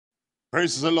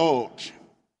Praise the Lord.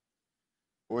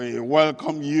 We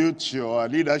welcome you to our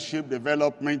leadership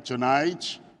development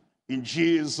tonight in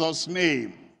Jesus'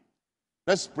 name.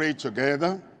 Let's pray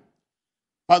together.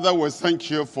 Father, we thank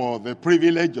you for the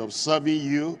privilege of serving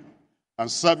you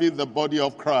and serving the body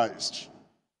of Christ.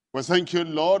 We thank you,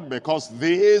 Lord, because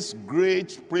this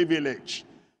great privilege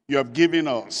you have given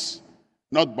us,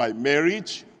 not by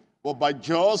merit, but by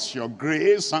just your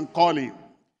grace and calling.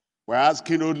 We're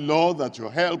asking, oh Lord, that you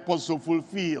help us to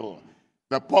fulfill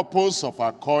the purpose of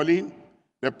our calling,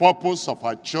 the purpose of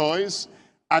our choice,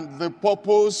 and the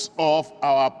purpose of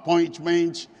our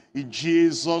appointment in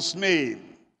Jesus' name.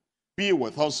 Be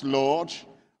with us, Lord,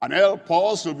 and help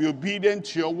us to be obedient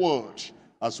to your word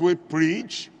as we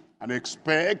preach and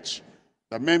expect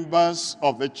the members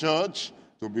of the church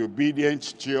to be obedient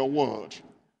to your word.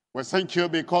 We thank you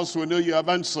because we know you have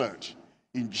answered.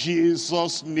 In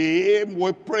Jesus' name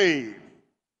we pray.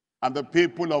 And the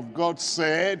people of God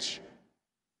said,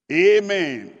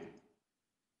 Amen.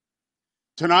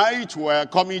 Tonight we're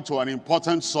coming to an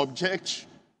important subject,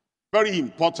 very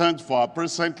important for our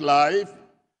present life,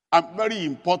 and very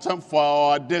important for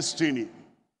our destiny.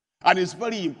 And it's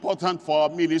very important for our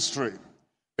ministry.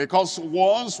 Because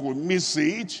once we miss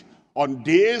it on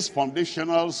this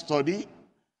foundational study,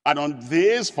 and on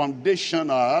this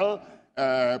foundational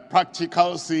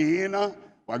practical thing,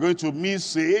 we're going to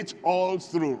miss it all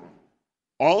through,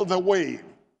 all the way.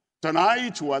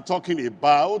 Tonight we're talking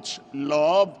about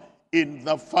love in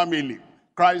the family.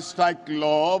 Christ-like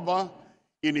love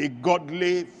in a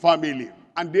godly family.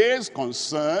 And this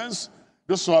concerns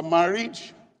those who are married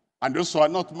and those who are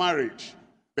not married.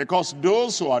 Because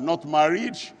those who are not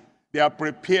married, they are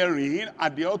preparing,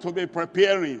 and they ought to be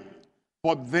preparing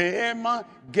for them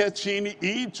getting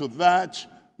into that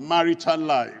marital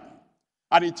life.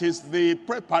 And it is the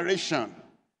preparation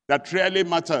that really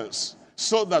matters,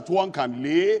 so that one can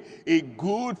lay a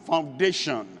good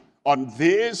foundation on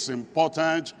this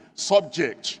important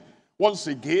subject. Once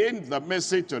again, the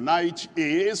message tonight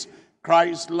is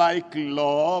Christ-like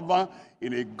love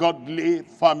in a godly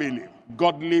family.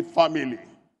 Godly family.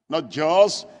 Not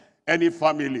just any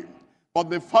family, but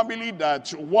the family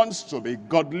that wants to be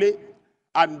godly,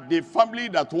 and the family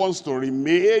that wants to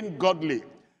remain godly,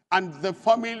 and the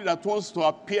family that wants to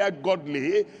appear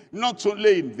godly, not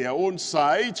only in their own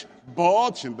sight,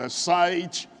 but in the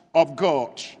sight of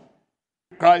God.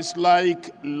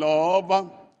 Christ-like love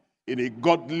in a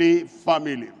godly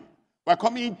family. We're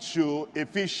coming to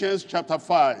Ephesians chapter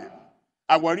 5,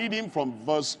 and we're reading from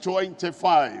verse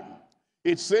 25.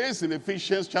 It says in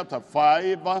Ephesians chapter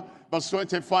 5, verse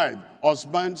 25,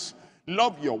 husbands,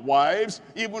 love your wives,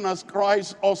 even as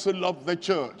Christ also loved the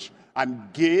church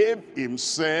and gave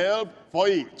himself for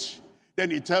it. Then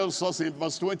he tells us in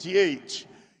verse 28.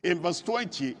 In verse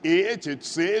 28 it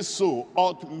says, so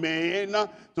ought men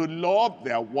to love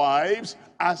their wives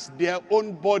as their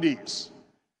own bodies.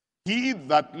 He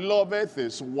that loveth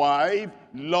his wife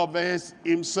loveth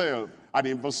himself. And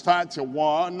in verse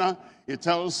 31 it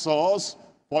tells us,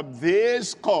 for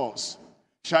this cause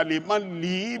shall a man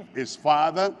leave his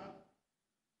father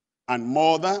and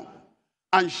mother,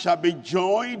 and shall be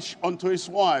joined unto his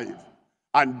wife,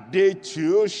 and they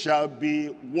two shall be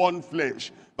one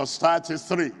flesh. Verse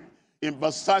 33. In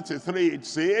verse 33 it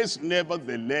says,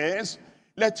 nevertheless,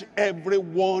 let every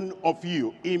one of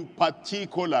you in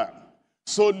particular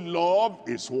so love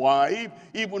his wife,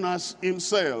 even as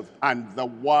himself, and the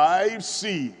wife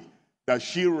see that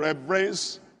she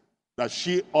reverence, that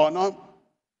she honor,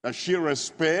 that she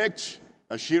respect,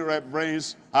 that she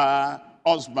reverence her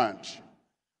husband.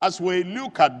 As we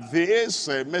look at this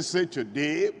message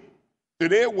today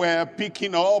we're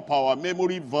picking up our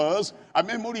memory verse. Our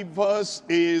memory verse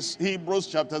is Hebrews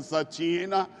chapter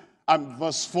 13 and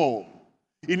verse 4.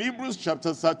 In Hebrews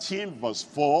chapter 13 verse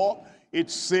 4,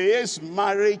 it says,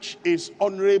 marriage is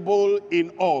honorable in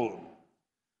all,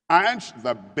 and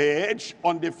the bed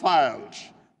undefiled,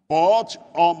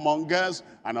 but whoremongers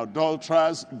and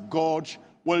adulterers God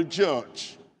will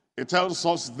judge. It tells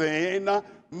us then,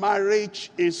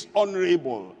 marriage is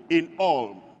honorable in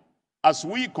all. As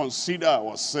we consider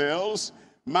ourselves,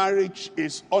 marriage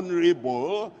is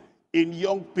honorable in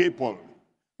young people.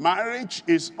 Marriage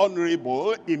is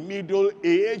honorable in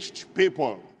middle-aged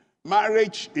people.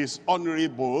 Marriage is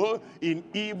honorable in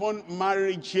even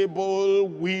marriageable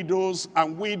widows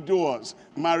and widowers.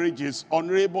 Marriage is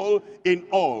honorable in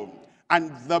all.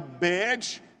 And the bed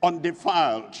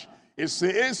undefiled. It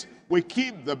says, we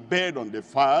keep the bed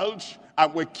undefiled,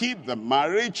 and we keep the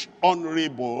marriage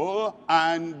honorable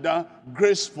and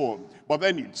graceful. But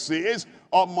then it says,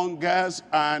 whoremongers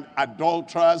and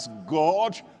adulterers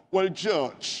God will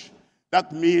judge.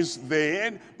 That means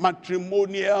then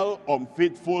matrimonial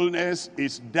unfaithfulness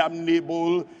is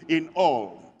damnable in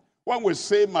all. When we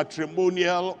say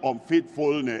matrimonial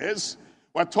unfaithfulness,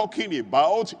 we're talking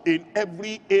about in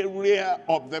every area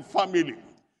of the family.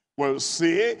 We'll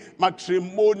say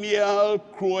matrimonial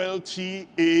cruelty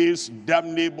is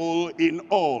damnable in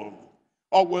all.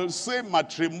 Or we'll say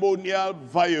matrimonial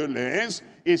violence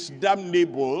is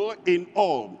damnable in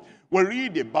all. We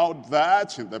read about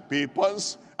that in the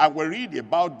papers, and we read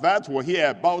about that, we hear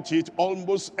about it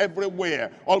almost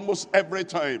everywhere, almost every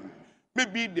time.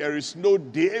 Maybe there is no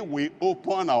day we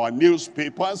open our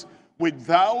newspapers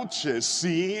without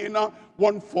seeing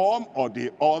one form or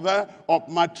the other of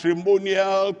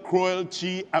matrimonial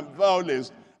cruelty and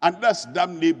violence. And that's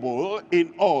damnable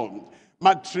in all.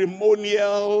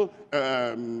 Matrimonial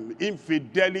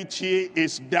infidelity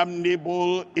is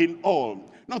damnable in all.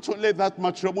 Not only that,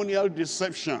 matrimonial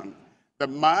deception. The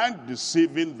man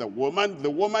deceiving the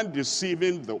woman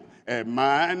deceiving the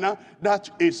man, that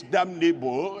is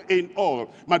damnable in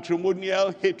all.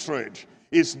 Matrimonial hatred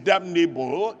is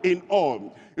damnable in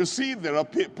all. You see, there are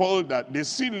people that they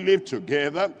still live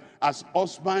together as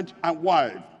husband and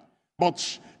wife,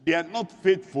 but they are not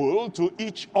faithful to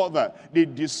each other. They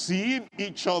deceive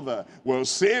each other. We'll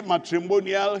say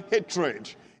matrimonial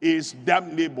hatred is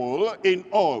damnable in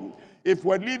all. If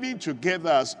we're living together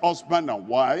as husband and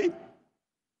wife,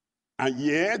 and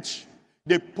yet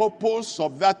the purpose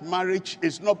of that marriage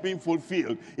is not being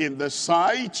fulfilled in the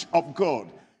sight of God,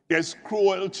 there's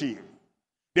cruelty,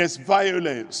 there's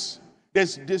violence,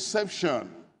 there's deception,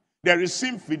 there is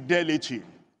infidelity,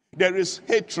 there is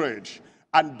hatred,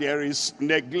 and there is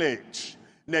neglect.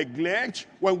 Neglect,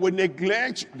 when we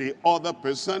neglect the other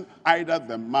person, either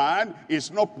the man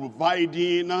is not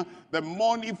providing the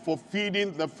money for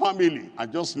feeding the family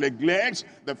and just neglects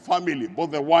the family,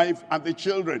 both the wife and the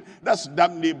children. That's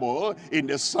damnable in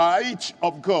the sight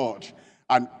of God.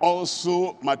 And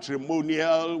also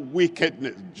matrimonial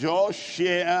wickedness, just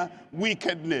sheer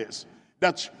wickedness,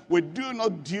 that we do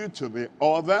not do to the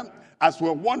other as we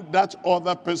want that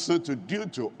other person to do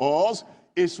to us,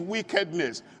 is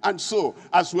wickedness. And so,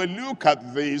 as we look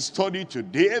at the study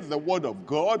today, the Word of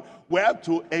God, we have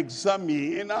to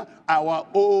examine our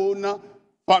own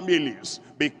families.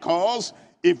 Because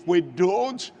if we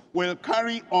don't, we'll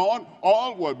carry on.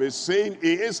 All we'll be saying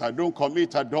is, I don't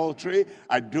commit adultery,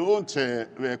 I don't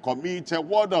commit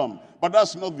whoredom. But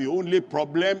that's not the only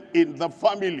problem in the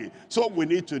family. So we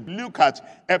need to look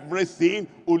at everything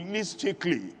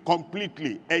holistically,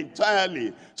 completely,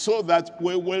 entirely, so that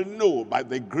we will know by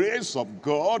the grace of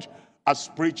God, as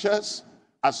preachers,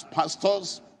 as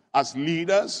pastors, as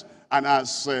leaders, and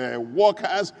as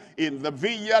workers in the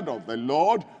vineyard of the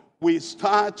Lord, we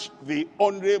start the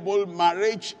honorable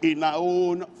marriage in our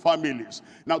own families.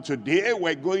 Now today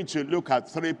we're going to look at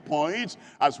 3 points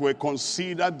as we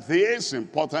consider this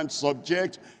important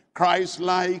subject,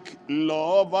 Christ-like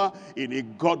love in a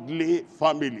godly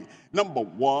family. Number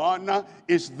one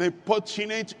is the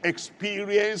pertinent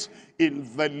experience in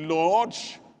the Lord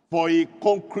for a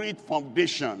concrete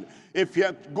foundation. If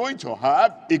you're going to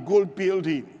have a good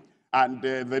building, and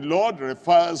the Lord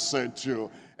refers to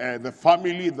the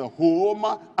family, the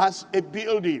home, as a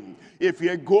building. If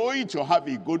you're going to have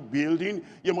a good building,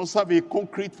 you must have a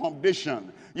concrete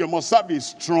foundation. You must have a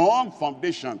strong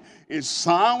foundation, a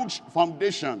sound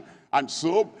foundation. And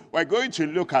so we're going to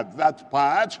look at that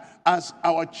part as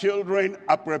our children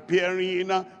are preparing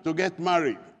to get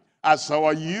married, as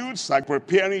our youths are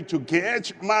preparing to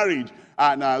get married,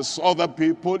 and as other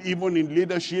people, even in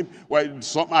leadership, where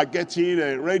some are getting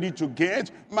ready to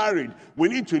get married. We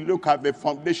need to look at the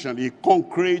foundation, a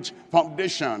concrete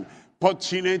foundation,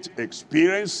 pertinent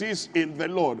experiences in the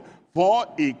Lord for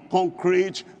a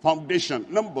concrete foundation.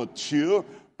 Number two,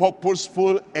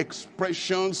 purposeful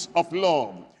expressions of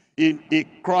love in a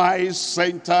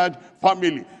Christ-centered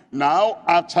family. Now,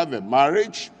 after the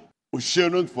marriage, we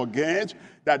shouldn't forget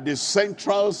that the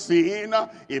central thing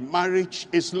in marriage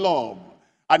is love.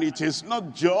 And it is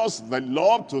not just the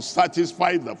love to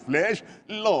satisfy the flesh,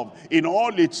 love in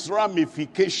all its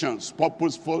ramifications,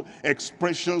 purposeful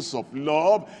expressions of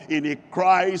love in a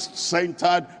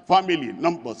Christ-centered family.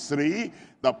 Number three,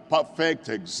 the perfect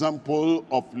example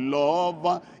of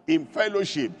love in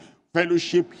fellowship.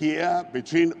 Fellowship here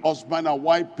between husband and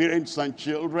wife, parents and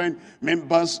children,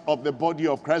 members of the body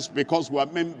of Christ, because we are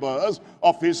members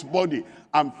of his body.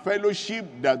 And fellowship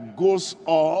that goes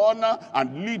on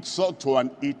and leads us to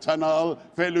an eternal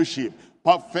fellowship.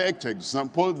 Perfect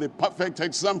example, the perfect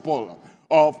example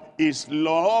of his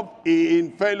love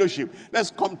in fellowship.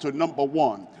 Let's come to number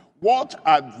one. What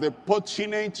are the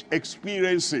pertinent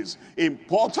experiences,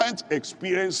 important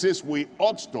experiences we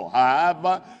ought to have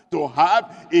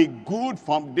a good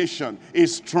foundation, a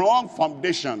strong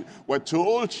foundation? We're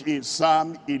told in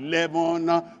Psalm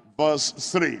 11 verse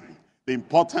 3, the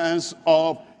importance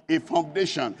of a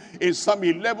foundation. In Psalm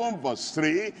 11 verse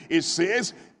 3, it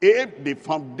says, if the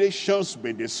foundations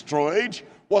be destroyed,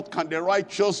 what can the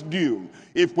righteous do?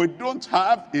 If we don't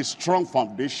have a strong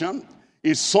foundation,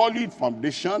 a solid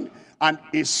foundation, and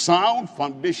a sound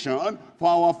foundation for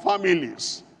our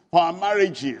families, for our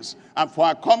marriages, and for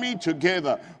our coming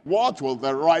together, what will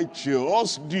the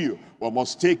righteous do? We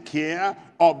must take care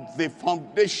of the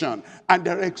foundation. And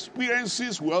there are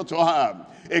experiences we ought to have.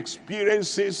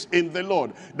 Experiences in the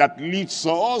Lord that leads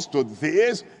us to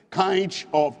this kind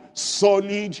of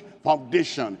solid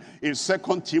foundation. In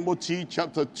 2 Timothy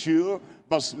chapter 2,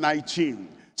 verse 19.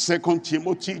 2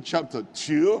 Timothy chapter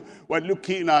 2, we're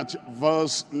looking at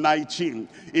verse 19.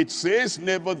 It says,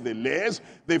 nevertheless,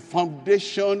 the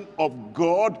foundation of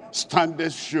God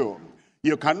standeth sure.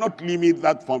 You cannot limit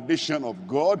that foundation of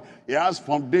God. He has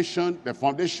foundation, the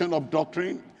foundation of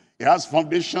doctrine. He has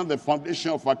foundation, the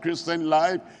foundation of a Christian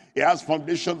life. He has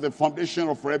foundation, the foundation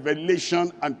of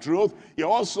revelation and truth. He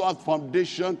also has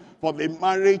foundation for the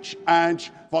marriage and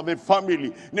for the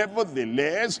family.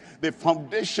 Nevertheless, the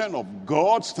foundation of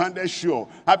God standeth sure,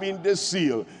 having this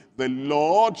seal, the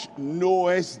Lord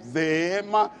knoweth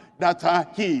them that are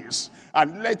his.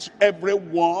 And let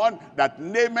everyone that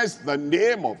nameth the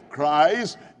name of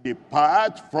Christ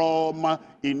depart from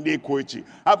iniquity.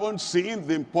 Haven't seen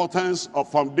the importance of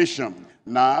foundation.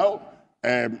 Now,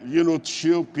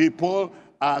 two people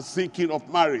are thinking of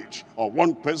marriage, or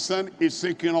one person is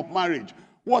thinking of marriage.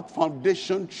 What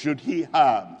foundation should he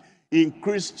have? In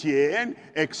Christian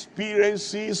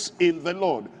experiences in the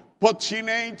Lord,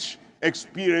 pertinent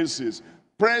experiences,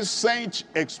 present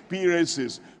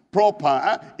experiences,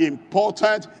 proper,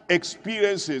 important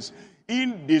experiences,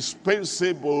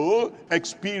 indispensable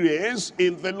experience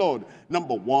in the Lord.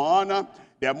 Number one,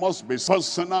 there must be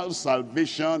personal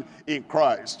salvation in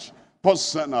Christ.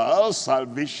 Personal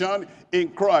salvation in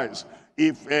Christ.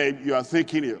 If you are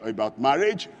thinking about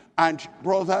marriage, and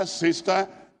brother, sister,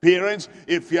 parents,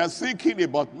 if you are thinking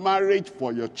about marriage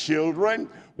for your children,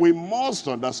 we must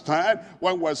understand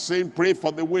when we're saying pray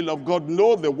for the will of God,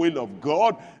 know the will of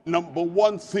God. Number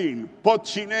one thing,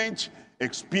 pertinent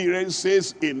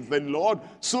experiences in the Lord,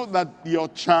 so that your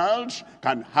child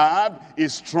can have a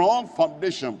strong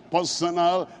foundation,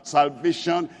 personal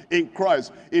salvation in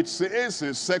Christ. It says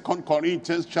in 2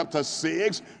 Corinthians chapter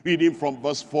 6, reading from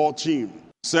verse 14.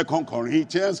 2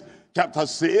 Corinthians chapter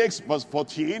 6, verse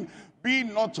 14, be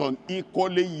not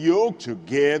unequally yoked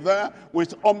together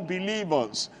with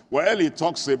unbelievers. Well, it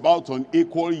talks about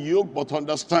unequal yoke, but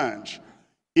understand,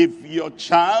 if your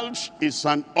child is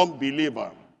an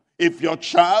unbeliever, if your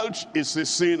child is a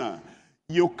sinner,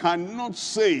 you cannot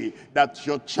say that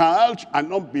your child,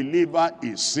 an unbeliever,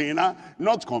 is sinner,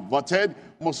 not converted,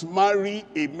 must marry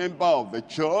a member of the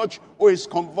church who is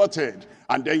converted.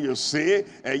 And then you say,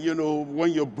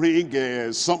 when you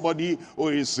bring somebody who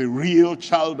is a real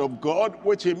child of God,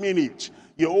 wait a minute,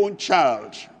 your own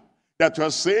child, that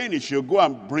you're saying if you go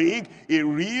and bring a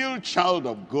real child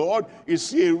of God,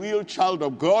 is he a real child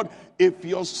of God if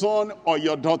your son or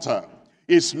your daughter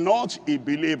is not a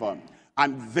believer,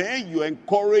 and then you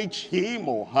encourage him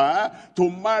or her to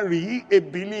marry a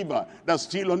believer that's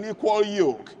still on equal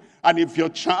yoke. And if your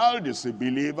child is a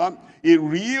believer, a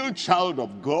real child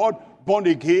of God, born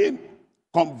again,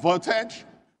 converted,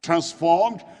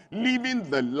 transformed, living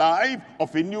the life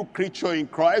of a new creature in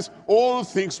Christ, all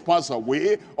things pass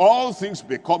away, all things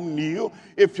become new.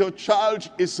 If your child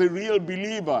is a real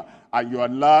believer and you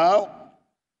allow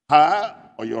her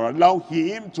or you allow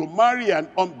him to marry an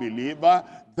unbeliever,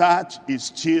 that is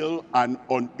still an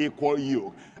unequal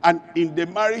yoke. And in the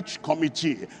marriage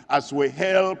committee, as we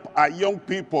help our young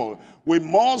people, we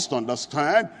must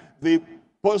understand the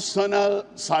personal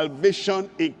salvation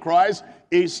in Christ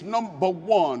is number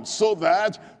one, so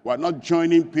that we're not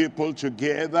joining people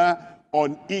together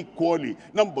unequally.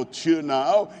 Number two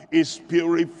now is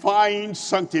purifying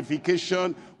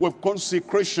sanctification with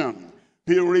consecration.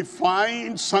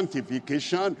 Purifying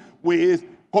sanctification with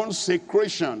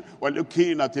consecration. We're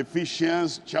looking at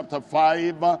Ephesians chapter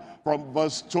 5 from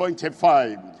verse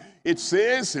 25. It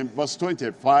says in verse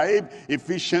 25,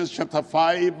 Ephesians chapter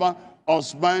 5,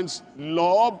 husbands,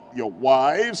 love your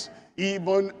wives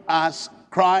even as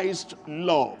Christ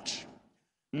loved.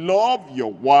 Love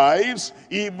your wives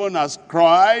even as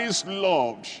Christ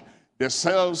loved. The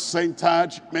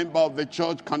self-centered member of the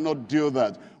church cannot do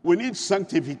that. We need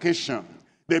sanctification.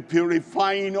 the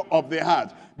purifying of the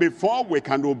heart. Before we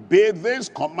can obey this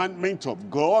commandment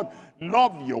of God,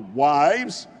 love your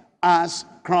wives as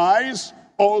Christ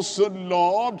also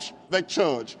loved the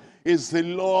church. It's the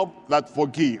love that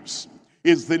forgives.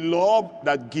 It's the love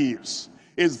that gives.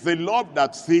 It's the love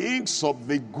that thinks of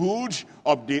the good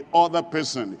of the other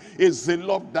person. It's the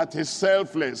love that is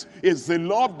selfless. It's the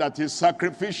love that is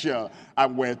sacrificial.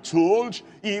 And we're told,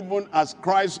 even as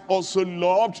Christ also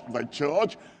loved the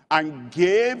church and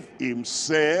gave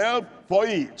himself for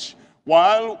it.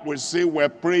 While we say we're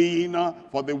praying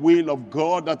for the will of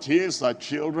God, that is, our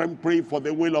children pray for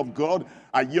the will of God,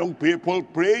 our young people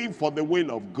praying for the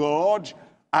will of God,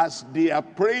 as they are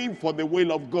praying for the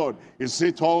will of God, is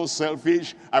it all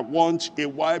selfish? I want a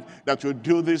wife that will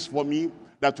do this for me,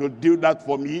 that will do that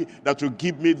for me, that will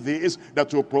give me this,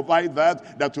 that will provide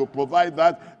that, that will provide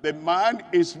that. The man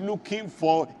is looking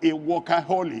for a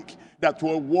workaholic that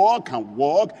will work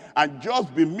and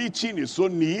just be meeting his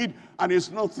own need, and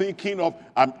is not thinking of,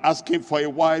 I'm asking for a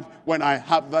wife. When I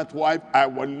have that wife, I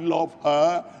will love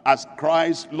her as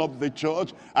Christ loved the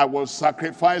church. I will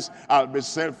sacrifice. I'll be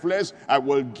selfless. I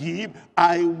will give.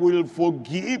 I will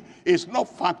forgive. It's not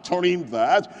factoring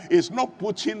that. It's not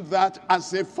putting that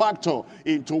as a factor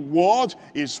into what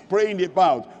is praying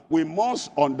about. We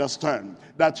must understand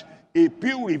that a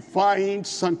purifying,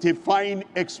 sanctifying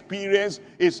experience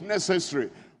is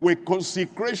necessary with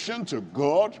consecration to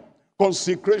God,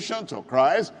 consecration to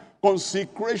Christ,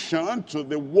 consecration to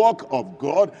the work of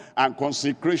God, and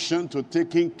consecration to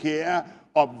taking care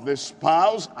of the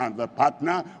spouse and the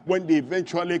partner when they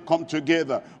eventually come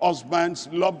together. Husbands,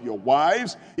 love your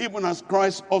wives, even as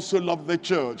Christ also loved the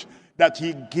church, that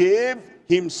he gave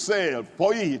himself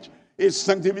for it. Is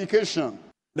sanctification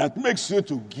that makes you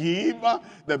to give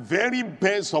the very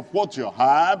best of what you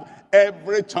have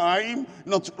every time,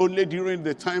 not only during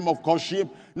the time of courtship,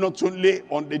 not only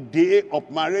on the day of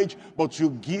marriage, but you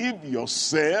give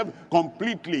yourself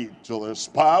completely to the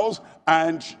spouse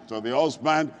and to the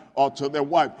husband or to the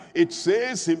wife. It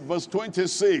says in verse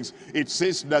 26, it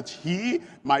says that he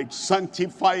might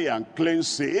sanctify and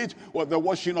cleanse it with the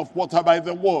washing of water by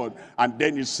the word. And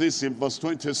then it says in verse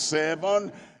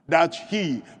 27, that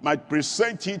he might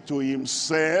present it to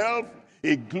himself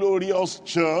a glorious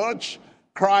church.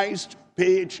 Christ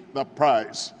paid the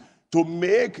price to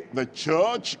make the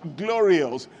church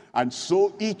glorious, and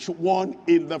so each one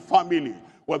in the family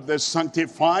with the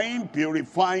sanctifying,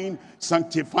 purifying,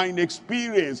 sanctifying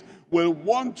experience will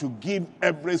want to give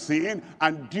everything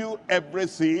and do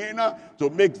everything to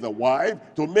make the wife,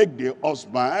 to make the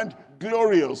husband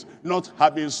glorious, not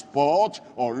having spot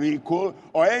or wrinkle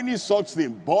or any such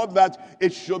thing, but that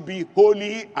it should be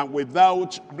holy and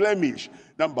without blemish.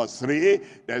 Number 3,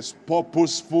 there's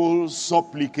purposeful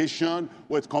supplication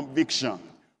with conviction.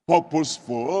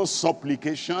 Purposeful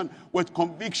supplication with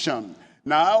conviction.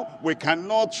 Now, we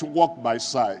cannot walk by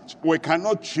sight. We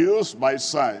cannot choose by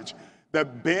sight. The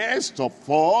best of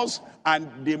us and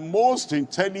the most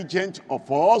intelligent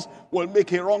of us will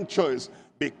make a wrong choice,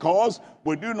 because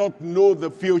we do not know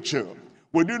the future.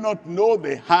 We do not know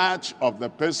the heart of the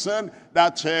person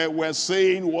that we're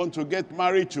saying we want to get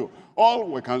married to. All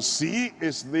we can see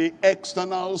is the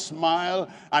external smile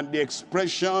and the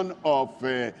expression of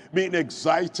being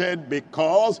excited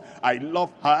because I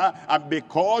love her and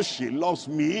because she loves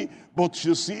me. But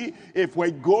you see, if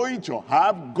we're going to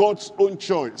have God's own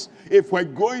choice, if we're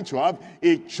going to have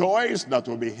a choice that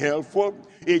will be helpful,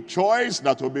 a choice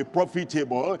that will be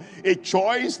profitable, a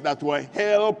choice that will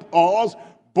help us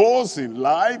both in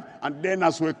life and then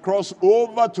as we cross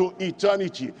over to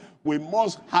eternity, we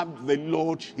must have the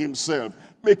Lord himself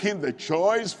making the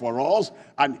choice for us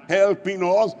and helping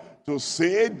us to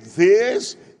say,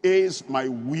 this is my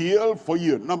will for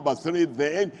you. Number 3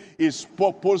 then is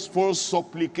purposeful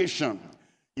supplication.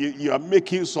 You are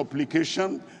making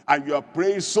supplication and you are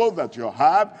praying so that you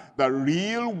have the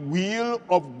real will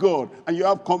of God and you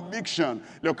have conviction.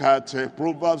 Look at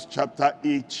Proverbs chapter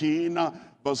 18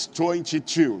 verse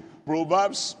 22.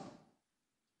 Proverbs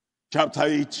chapter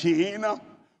 18,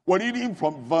 we're reading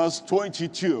from verse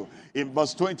 22. In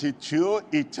verse 22,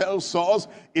 it tells us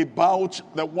about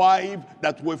the wife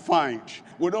that we find.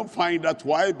 We don't find that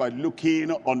wife by looking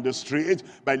on the street,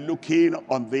 by looking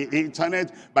on the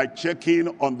internet, by checking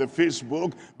on the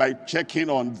Facebook, by checking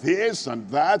on this and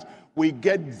that. We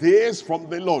get this from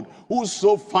the Lord.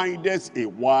 Whoso findeth a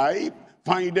wife,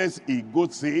 findeth a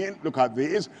good thing, look at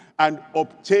this, and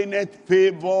obtaineth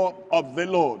favor of the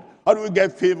Lord. How do we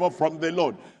get favor from the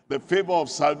Lord? The favor of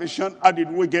salvation, how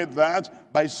did we get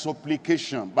that? By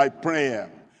supplication, by prayer.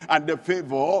 And the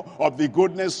favor of the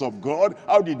goodness of God,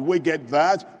 how did we get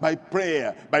that? By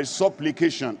prayer, by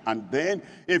supplication. And then,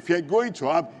 if you're going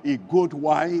to have a good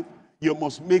wife, you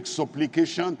must make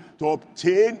supplication to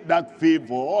obtain that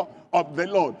favor of the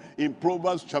Lord. In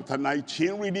Proverbs chapter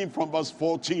 19, reading from verse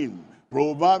 14.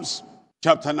 Proverbs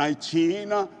chapter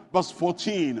 19, verse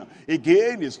 14.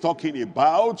 Again, it's talking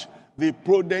about the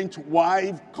prudent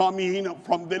wife coming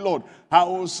from the Lord.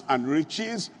 House and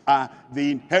riches are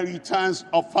the inheritance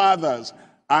of fathers.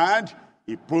 And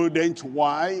a prudent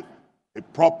wife, a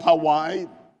proper wife,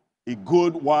 a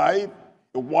good wife,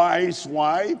 a wise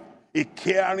wife, a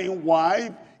caring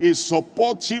wife, a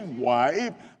supportive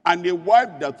wife, and a wife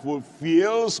that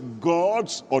fulfills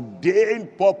God's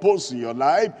ordained purpose in your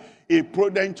life. A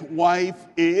prudent wife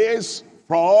is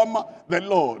from the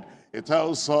Lord. It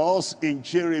tells us in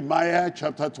Jeremiah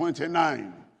chapter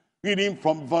 29, reading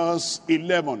from verse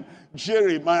 11.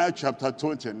 Jeremiah chapter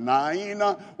 29,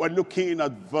 we're looking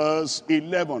at verse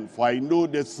 11. For I know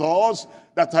the thoughts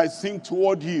that I think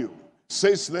toward you,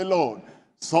 says the Lord,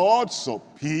 thoughts of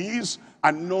peace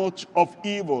and not of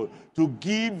evil, to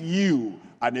give you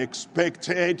an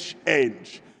expected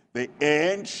end. The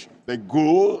end, the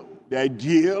goal, the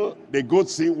ideal, the good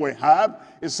thing we have,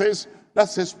 it says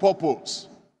that's his purpose.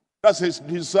 That's his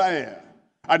desire.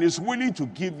 And he's willing to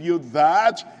give you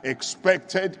that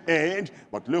expected end.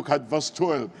 But look at verse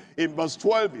 12. In verse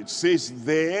 12 it says,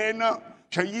 then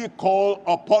shall ye call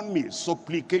upon me,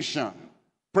 supplication,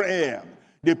 prayer,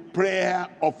 the prayer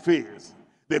of faith,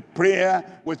 the prayer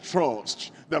with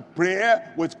trust, the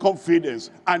prayer with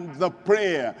confidence, and the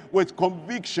prayer with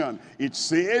conviction. It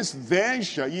says, then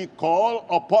shall ye call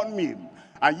upon me,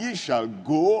 and ye shall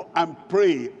go and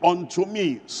pray unto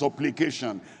me,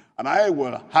 supplication, and I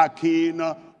will hearken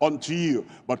unto you.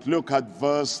 But look at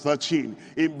verse 13.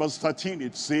 In verse 13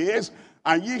 it says,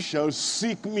 and ye shall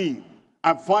seek me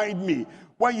and find me,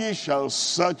 when ye shall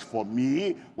search for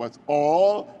me with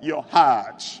all your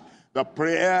heart. The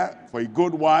prayer for a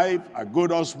good wife, a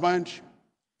good husband,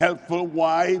 helpful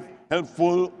wife,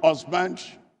 helpful husband,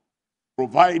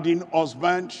 providing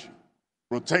husband,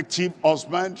 protective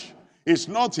husband. It's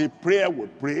not a prayer we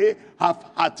pray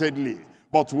half-heartedly,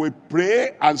 but we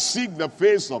pray and seek the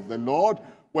face of the Lord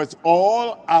with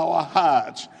all our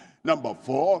heart. Number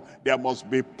 4, there must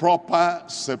be proper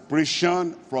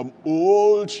separation from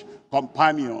old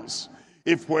companions.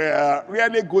 If we're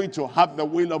really going to have the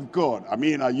will of God, I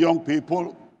mean, our young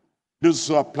people, those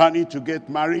who are planning to get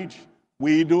married,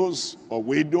 widows or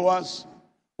widowers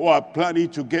who are planning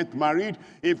to get married,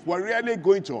 if we're really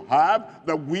going to have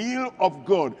the will of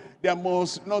God, there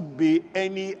must not be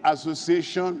any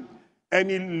association,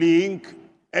 any link,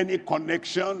 any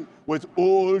connection with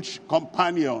old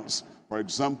companions. For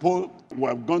example, we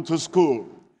have gone to school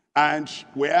and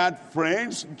we had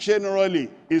friends generally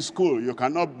in school. You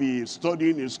cannot be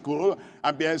studying in school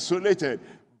and be isolated.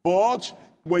 But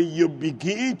when you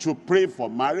begin to pray for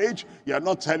marriage, you are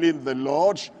not telling the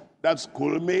Lord, that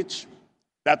schoolmate,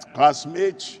 that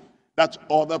classmate, that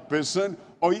other person,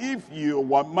 or if you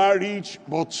were married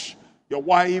but your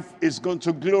wife is going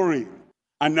to glory,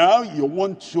 and now you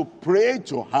want to pray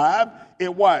to have a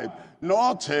wife,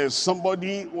 not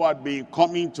somebody who had been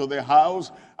coming to the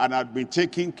house and had been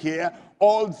taking care.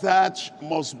 All that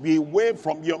must be away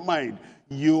from your mind.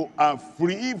 You are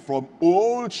free from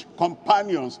old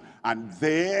companions, and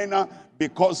then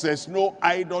because there's no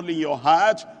idol in your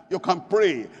heart, you can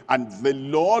pray, and the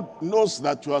Lord knows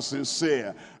that you are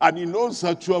sincere, and he knows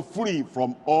that you are free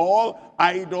from all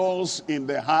idols in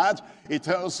the heart. It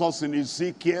tells us in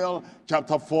Ezekiel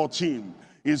chapter 14.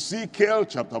 Ezekiel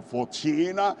chapter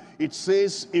 14, it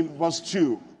says in verse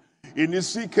 2. In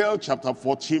Ezekiel chapter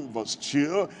 14 verse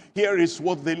 2, here is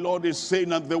what the Lord is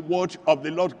saying, and the word of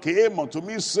the Lord came unto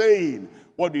me saying.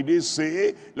 What did he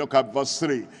say? Look at verse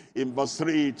 3. In verse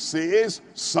 3 it says,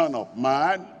 Son of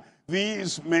man,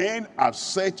 these men have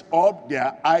set up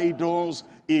their idols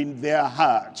in their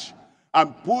heart,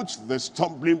 and put the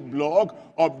stumbling block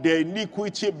of their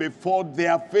iniquity before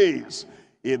their face.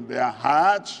 In their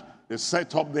heart they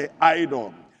set up the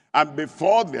idol, and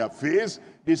before their face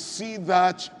they see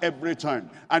that every time,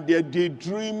 and they're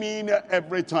daydreaming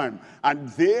every time, and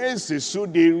this is who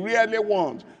they really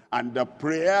want. And the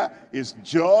prayer is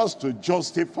just to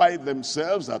justify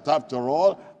themselves that after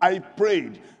all, I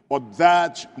prayed. But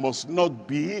that must not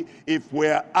be if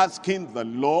we're asking the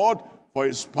Lord for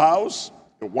a spouse,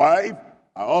 a wife,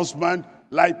 a husband,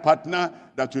 life partner,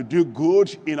 that will do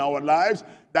good in our lives,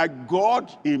 that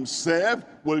God himself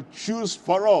will choose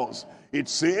for us. It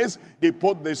says, they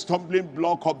put the stumbling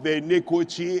block of their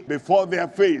iniquity before their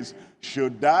face.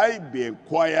 Should I be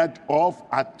inquired of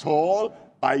at all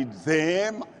by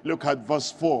them. Look at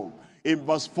verse 4. In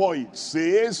verse 4 it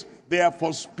says,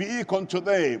 therefore speak unto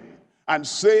them, and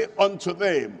say unto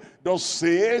them, thus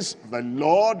says the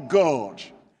Lord God,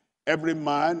 every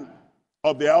man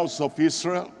of the house of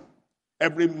Israel,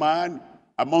 every man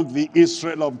among the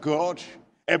Israel of God,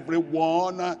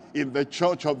 everyone in the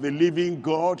church of the living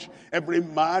God, every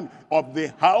man of the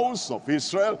house of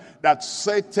Israel that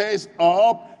setteth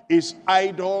up his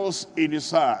idols in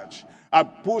his heart, and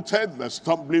putteth the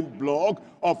stumbling block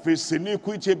of his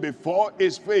iniquity before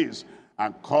his face,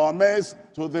 and cometh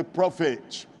to the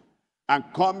prophet, and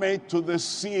cometh to the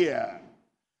seer,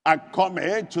 and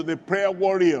cometh to the prayer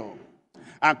warrior,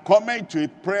 and cometh to a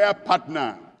prayer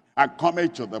partner, and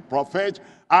cometh to the prophet,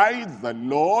 I, the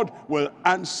Lord, will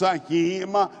answer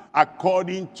him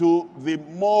according to the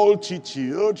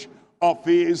multitude of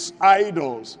his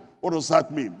idols. What does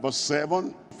that mean? Verse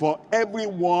 7, for every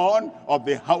one of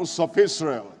the house of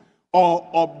Israel, or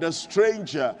of the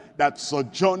stranger that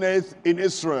sojourneth in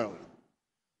Israel,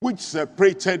 which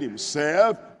separated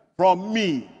himself from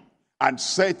me, and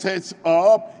setteth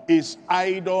up his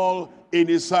idol in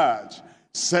his heart.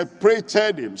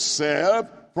 Separated himself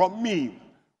from me.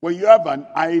 When you have an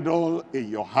idol in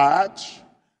your heart,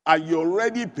 and you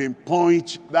already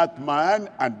pinpoint that man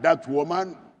and that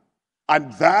woman,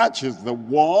 and that is the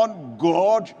one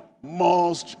God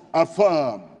must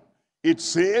affirm. It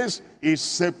says, is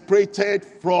separated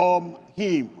from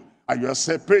him. And you are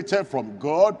separated from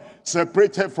God,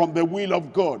 separated from the will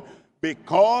of God,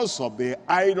 because of the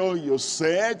idol you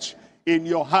set in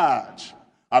your heart,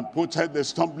 and putteth the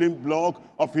stumbling block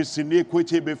of his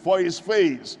iniquity before his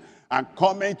face, and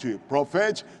coming to a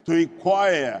prophet to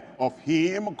inquire of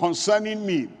him concerning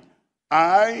me.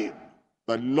 I,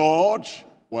 the Lord,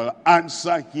 will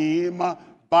answer him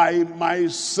by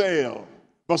myself.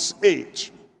 Verse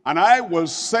 8, and I will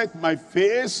set my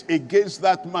face against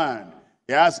that man.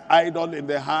 He has idol in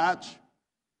the heart.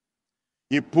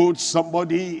 He puts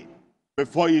somebody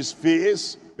before his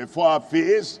face, before our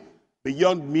face,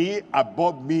 beyond me,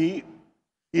 above me.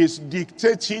 Is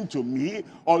dictating to me,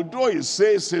 although he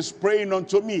says he's praying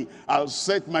unto me. I'll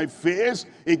set my face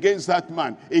against that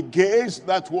man, against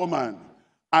that woman,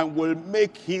 and will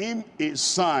make him a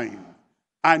sign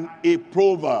and a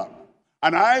proverb,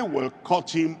 and I will cut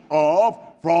him off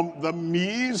from the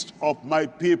midst of my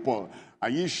people,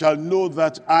 and ye shall know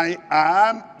that I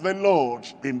am the Lord.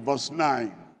 In verse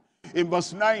 9. In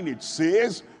verse 9 it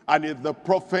says, and if the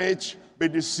prophet be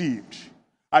deceived,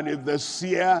 and if the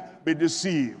seer be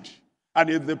deceived, and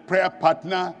if the prayer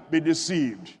partner be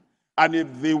deceived, and if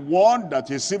the one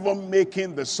that is even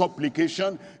making the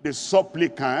supplication, the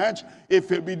supplicant, if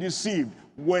he be deceived,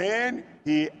 when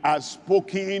he has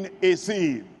spoken a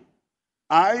thing,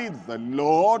 I, the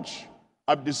Lord,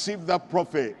 have deceived that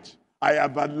prophet. I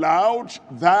have allowed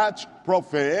that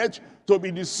prophet to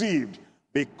be deceived,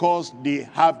 because they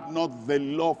have not the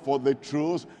love for the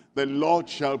truth. The Lord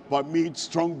shall permit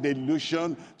strong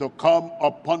delusion to come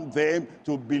upon them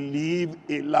to believe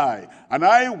a lie. And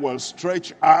I will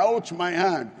stretch out my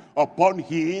hand upon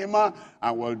him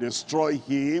and will destroy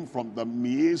him from the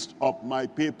midst of my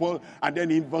people. And then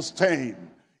in verse 10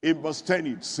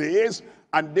 it says,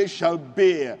 and they shall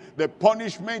bear the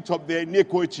punishment of their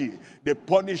iniquity. The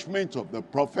punishment of the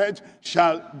prophet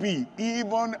shall be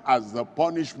even as the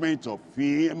punishment of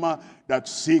him that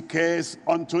seeketh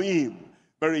unto him.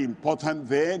 Very important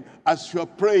then, as you're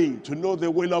praying, to know the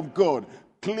will of God.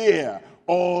 Clear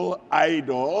all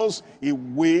idols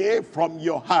away from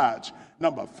your heart.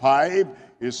 Number 5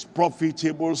 is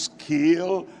profitable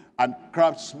skill and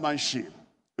craftsmanship.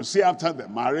 You see, after the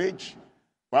marriage,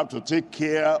 we have to take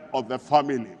care of the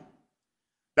family.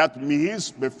 That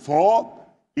means before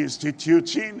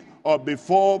instituting or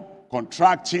before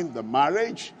contracting the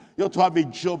marriage, you have to have a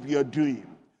job you're doing.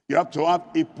 You have to have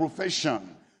a profession.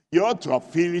 You ought to have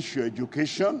finished your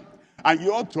education, and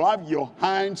you ought to have your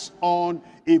hands on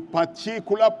a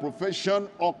particular profession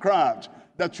or craft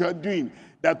that you are doing,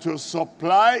 that will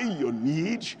supply your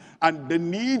needs and the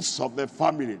needs of the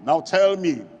family. Now tell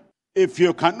me, if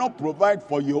you cannot provide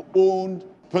for your own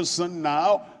person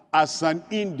now as an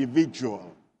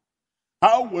individual,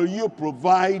 how will you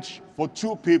provide for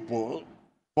 2 people,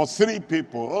 for 3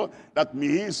 people? That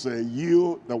means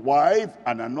you, the wife,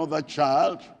 and another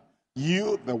child.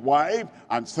 You, the wife,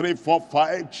 and 3, 4,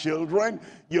 5 children.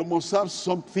 You must have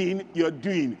something you're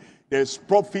doing. There's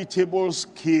profitable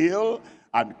skill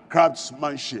and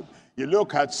craftsmanship. You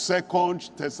look at 2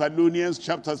 Thessalonians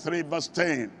chapter 3, verse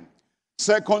 10.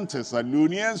 2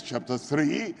 Thessalonians chapter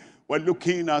 3, we're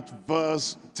looking at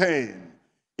verse 10.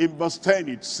 In verse 10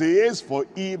 it says, for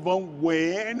even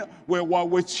when we were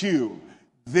with you,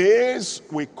 This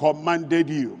we commanded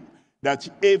you, that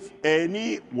if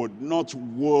any would not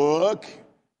work,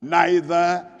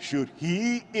 neither should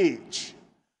he eat.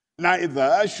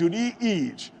 Neither should he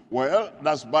eat. Well,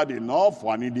 that's bad enough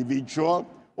for an individual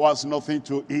who has nothing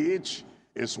to eat.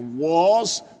 It's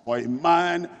worse for a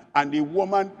man and a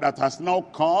woman that has now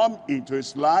come into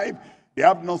his life. They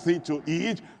have nothing to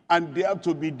eat, and they have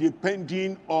to be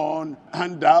depending on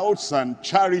handouts and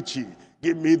charity.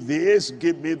 Give me this,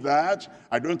 give me that.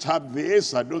 I don't have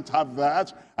this, I don't have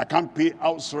that. I can't pay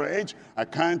house rent. I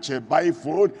can't buy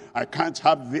food. I can't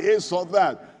have this or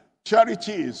that.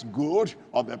 Charity is good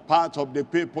on the part of the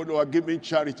people who are giving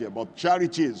charity, but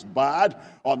charity is bad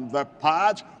on the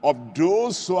part of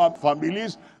those who have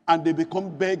families and they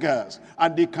become beggars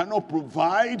and they cannot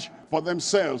provide for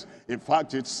themselves. In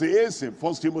fact, it says in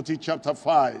 1 Timothy chapter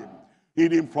 5,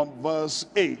 reading from verse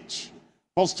 8.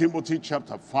 1 Timothy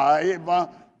chapter 5,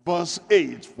 verse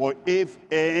 8. For if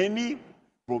any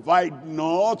provide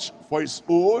not for his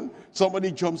own,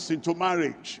 somebody jumps into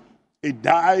marriage. He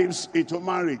dives into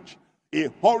marriage. He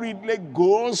hurriedly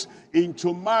goes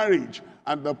into marriage.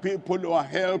 And the people who are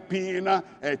helping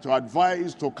to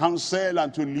advise, to counsel,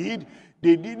 and to lead,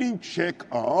 they didn't check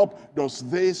up, does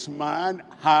this man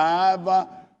have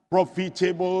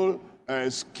profitable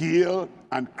skill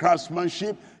and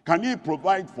craftsmanship? Can he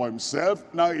provide for himself?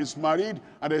 Now he's married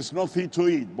and there's nothing to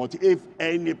eat. But if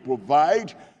any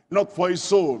provide, not for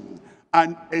his own,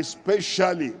 and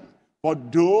especially for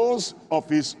those of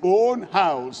his own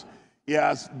house, he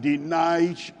has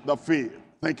denied the faith.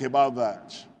 Think about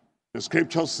that. The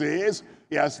scripture says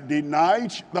he has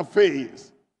denied the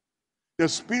faith. The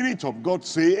Spirit of God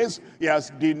says he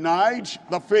has denied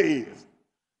the faith.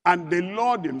 And the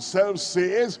Lord himself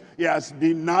says he has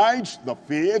denied the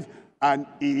faith and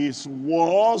is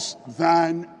worse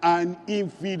than an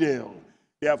infidel.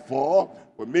 Therefore,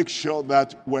 we make sure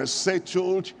that we're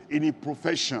settled in a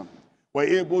profession.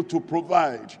 We're able to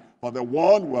provide for the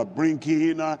one we're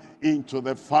bringing into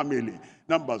the family.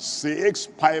 Number 6,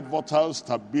 pivotal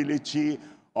stability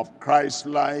of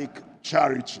Christ-like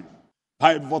charity.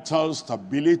 Pivotal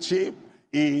stability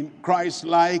in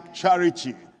Christ-like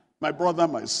charity. My brother,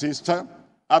 my sister,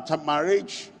 after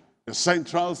marriage, the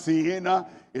central theme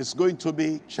is going to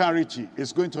be charity.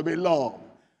 It's going to be love.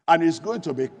 And it's going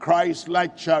to be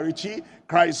Christ-like charity,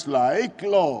 Christ-like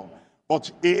love. But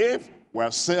if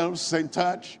we're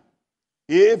self-centered,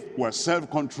 if we're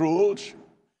self-controlled,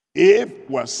 if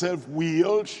we're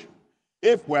self-willed,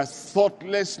 if we're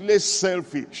thoughtlessly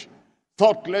selfish,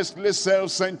 thoughtlessly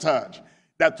self-centered,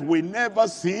 that we never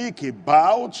think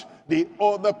about the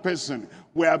other person,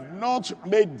 we have not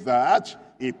made that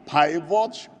a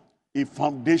pivot, a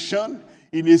foundation,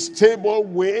 in a stable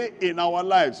way in our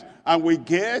lives. And we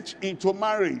get into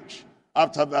marriage.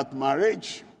 After that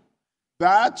marriage,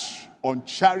 that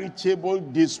uncharitable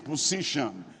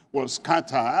disposition will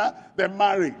scatter the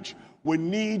marriage. We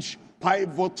need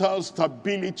pivotal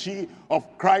stability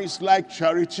of Christ-like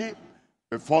charity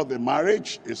before the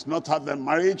marriage. It's not at the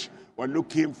marriage. We're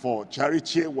looking for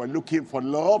charity. We're looking for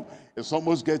love. It's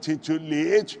almost getting too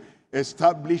late.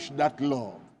 Establish that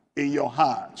love in your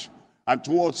heart and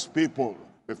towards people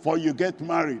before you get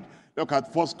married. Look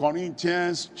at 1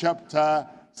 Corinthians chapter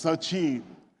 13.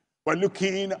 We're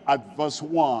looking at verse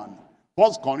 1.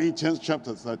 1 Corinthians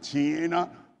chapter 13,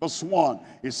 verse 1.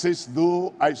 It says,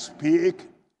 though I speak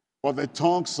for the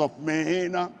tongues of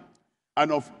men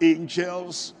and of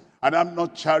angels, and I'm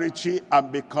not charity,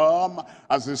 and become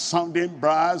as a sounding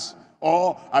brass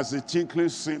or as a tinkling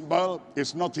cymbal.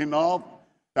 It's not enough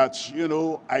that,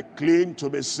 I claim to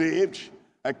be saved.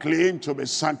 I claim to be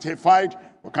sanctified.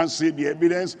 We can't see the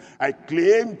evidence. I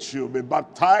claim to be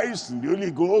baptized in the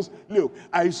Holy Ghost. Look,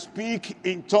 I speak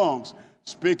in tongues.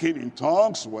 Speaking in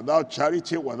tongues without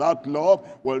charity, without love,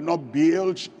 will not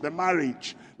build the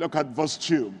marriage. Look at verse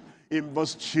 2. In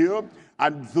verse 2,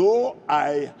 and though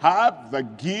I have the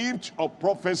gift of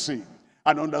prophecy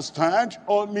and understand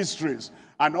all mysteries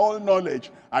and all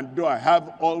knowledge, and though I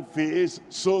have all faith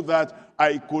so that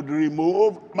I could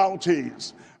remove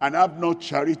mountains, and have no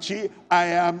charity, I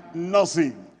am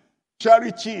nothing.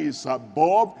 Charity is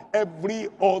above every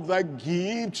other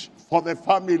gift for the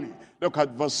family. Look at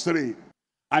verse 3.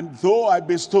 And though I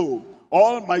bestow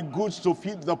all my goods to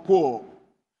feed the poor,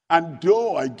 and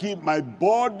though I give my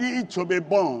body to be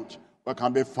burnt, but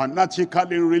can be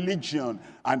fanatical in religion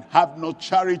and have no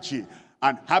charity,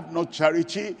 and have no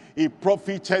charity, it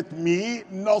profited me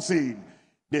nothing.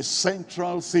 The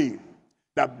central thing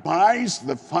that binds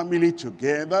the family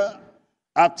together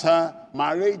after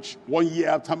marriage, 1 year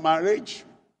after marriage,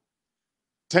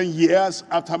 10 years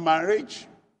after marriage,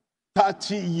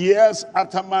 30 years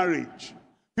after marriage,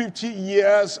 50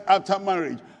 years after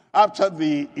marriage, after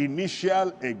the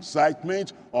initial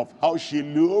excitement of how she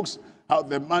looks, how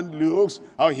the man looks,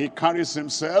 how he carries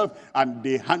himself, and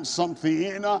the handsome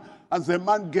thing, as the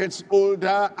man gets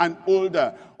older and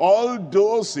older, all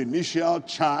those initial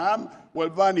charm will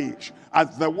vanish.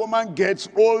 As the woman gets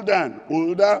older and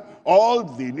older, all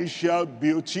the initial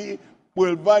beauty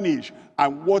will vanish.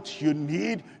 And what you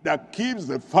need that keeps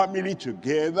the family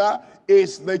together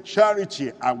is the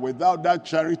charity. And without that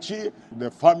charity,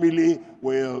 the family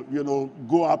will,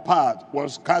 go apart, will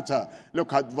scatter.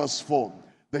 Look at verse 4.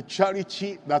 The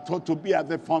charity that ought to be at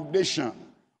the foundation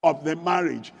of the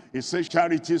marriage. It says,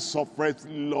 charity suffereth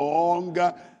long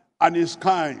and is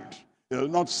kind. He'll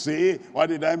not say, why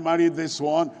did I marry this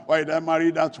one? Why did I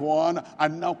marry that one?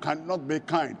 And now cannot be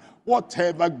kind.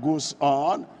 Whatever goes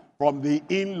on, from the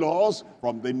in-laws,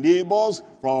 from the neighbors,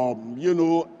 from,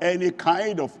 any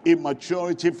kind of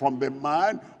immaturity from the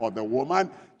man or the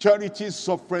woman, charity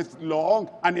suffereth long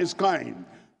and is kind.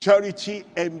 Charity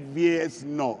envieth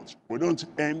not. We don't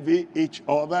envy each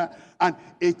other. And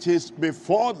it is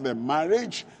before the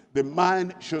marriage, the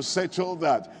man should settle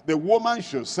that. The woman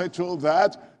should settle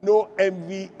that. No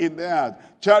envy in the heart.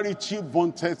 Charity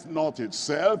vaunteth not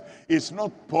itself. It's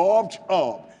not puffed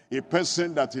up. A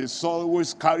person that is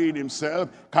always carrying himself,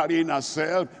 carrying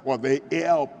herself with the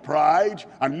air of pride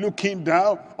and looking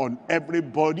down on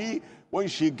everybody, when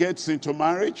she gets into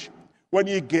marriage, when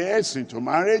he gets into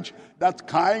marriage, that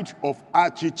kind of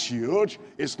attitude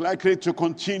is likely to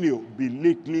continue,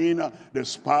 belittling the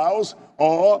spouse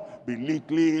or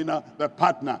belittling the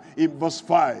partner. In verse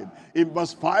 5,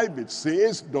 it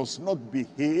says, does not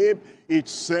behave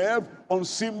itself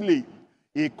unseemly.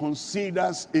 He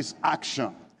considers his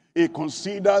action. He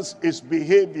considers his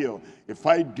behavior. If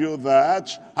I do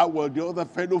that, how will the other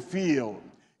fellow feel?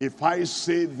 If I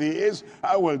say this,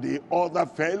 how will the other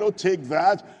fellow take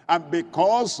that? And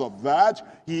because of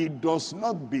that, he does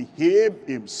not behave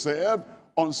himself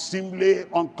unseemly,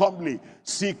 uncomely.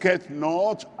 Seeketh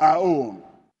not our own.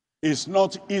 Is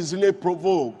not easily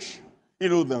provoked.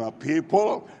 There are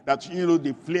people that,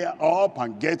 they flare up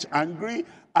and get angry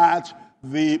at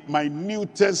the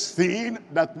minutest thing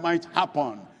that might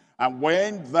happen. And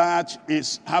when that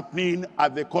is happening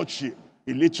at the courtship,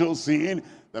 a little thing,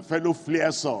 the fellow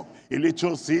flares up. A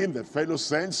little thing, the fellow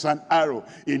sends an arrow.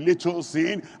 A little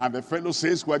thing, and the fellow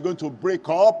says, we're going to break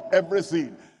up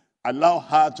everything. Allow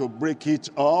her to break it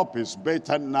up. It's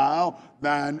better now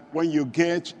than when you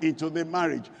get into the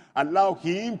marriage. Allow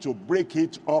him to break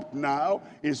it up now.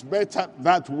 It's better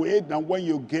that way than when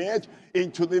you get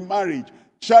into the marriage.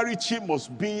 Charity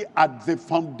must be at the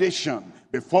foundation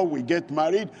before we get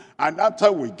married, and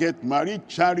after we get married,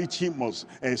 charity must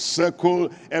encircle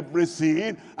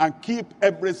everything and keep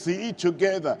everything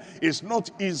together. It's not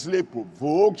easily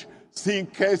provoked,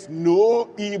 thinketh no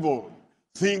evil.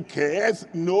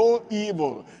 Thinketh no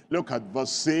evil. Look at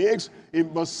verse 6.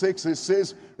 In verse 6 it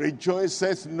says,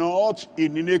 rejoiceth not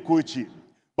in iniquity,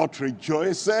 but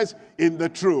rejoiceth in the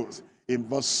truth. In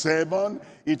verse 7,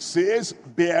 it says,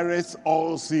 beareth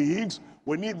all things.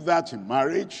 We need that in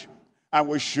marriage. And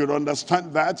we should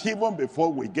understand that even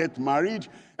before we get married,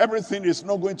 everything is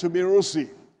not going to be rosy.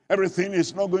 Everything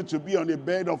is not going to be on a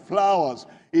bed of flowers.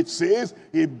 It says,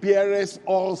 he beareth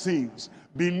all things,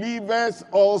 believeth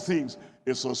all things.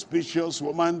 The suspicious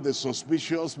woman, the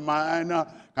suspicious man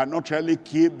cannot really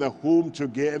keep the home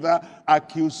together.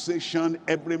 Accusation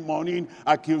every morning,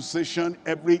 accusation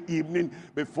every evening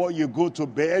before you go to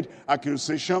bed,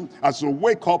 accusation as you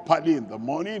wake up early in the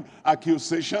morning,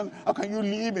 accusation. How can you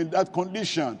live in that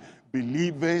condition?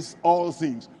 Believeth all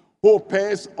things,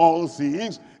 hopeth all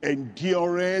things,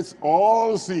 endureth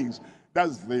all things.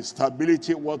 That's the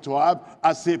stability we want to have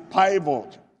as a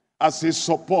pivot, as a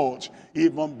support,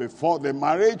 even before the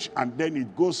marriage, and then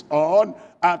it goes on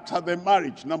after the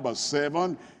marriage. Number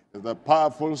 7 is the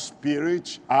powerful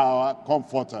Spirit, our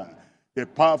comforter. The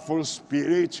powerful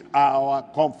Spirit, our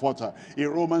comforter. In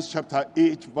Romans chapter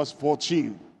 8, verse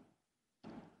 14.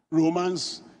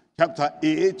 Romans chapter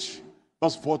 8,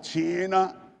 verse 14.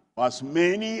 As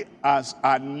many as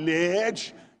are led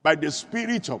by the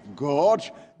Spirit of God,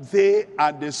 they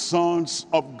are the sons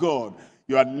of God.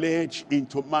 You are led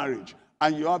into marriage,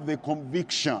 and you have the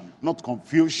conviction, not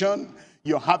confusion.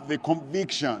 You have the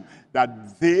conviction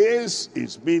that this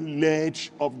is being led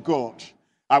of God.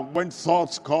 And when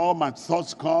thoughts come,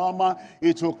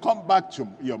 it will come back to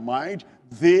your mind.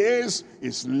 This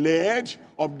is led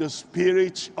of the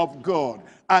Spirit of God.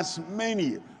 As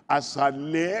many as are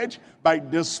led by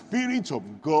the Spirit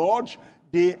of God,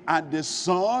 they are the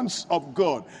sons of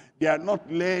God. They are not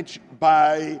led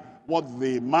by what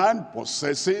the man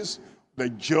possesses, the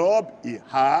job he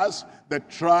has, the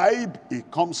tribe he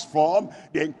comes from,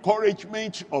 the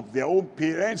encouragement of their own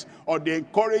parents, or the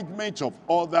encouragement of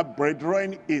other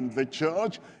brethren in the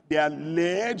church. They are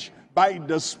led by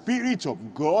the Spirit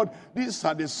of God. These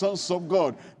are the sons of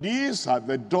God. These are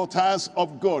the daughters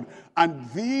of God. And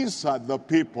these are the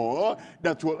people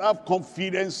that will have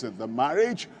confidence in the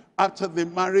marriage after the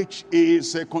marriage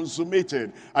is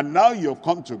consummated. And now you've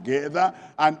come together,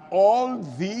 and all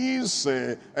these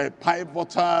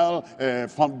pivotal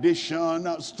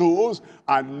foundation stones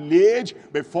are laid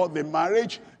before the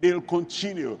marriage. They'll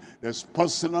continue. There's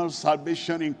personal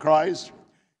salvation in Christ.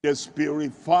 There's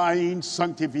purifying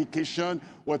sanctification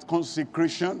with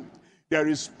consecration. There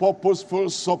is purposeful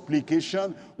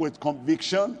supplication with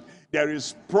conviction. There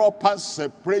is proper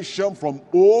separation from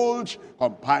old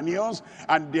companions.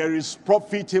 And there is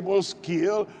profitable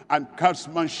skill and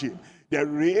craftsmanship.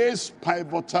 There is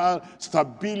pivotal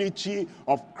stability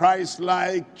of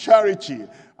Christ-like charity.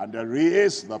 And there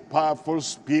is the powerful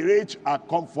Spirit, our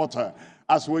comforter.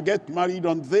 As we get married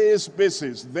on this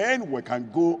basis, then we can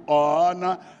go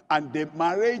on, and the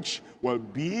marriage will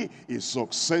be a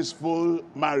successful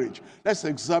marriage. Let's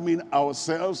examine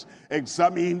ourselves,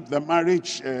 examine the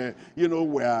marriage,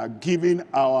 we are giving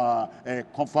our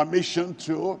confirmation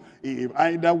to,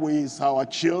 either with our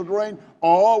children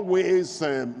or with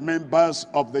members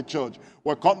of the church.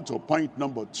 We'll come to point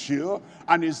number 2,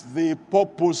 and it's the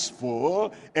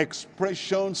purposeful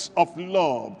expressions of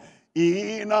love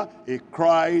in a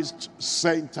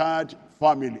Christ-centered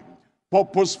family.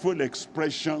 Purposeful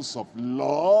expressions of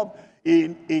love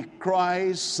in a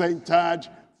Christ-centered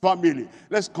family.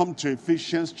 Let's come to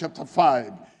Ephesians chapter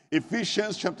 5.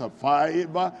 Ephesians chapter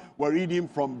 5, we're reading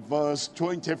from verse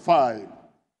 25.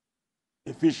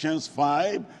 Ephesians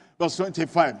 5, verse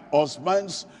 25.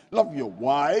 Husbands, love your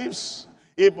wives,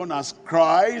 even as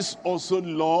Christ also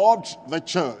loved the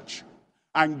church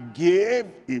and gave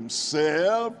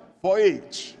himself for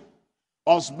it.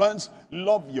 Husbands,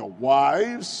 love your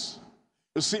wives.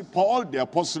 You see, Paul the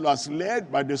apostle, as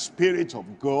led by the Spirit of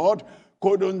God,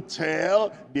 couldn't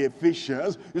tell the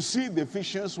Ephesians. You see, the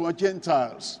Ephesians were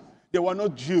Gentiles. They were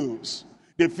not Jews.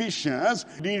 The Ephesians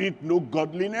didn't know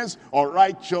godliness or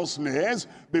righteousness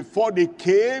before they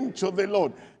came to the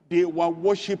Lord. They were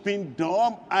worshiping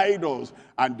dumb idols,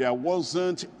 and there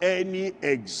wasn't any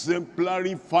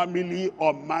exemplary family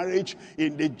or marriage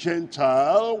in the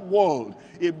Gentile world.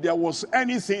 If there was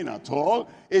anything at all,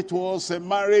 it was a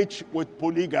marriage with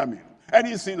polygamy.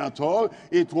 Anything at all,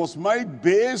 it was made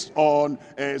based on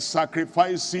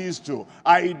sacrifices to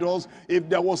idols. If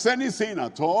there was anything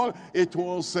at all, it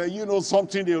was,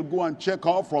 something they'll go and check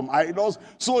out from idols.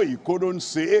 So he couldn't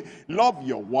say, love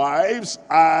your wives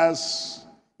as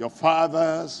your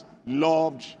fathers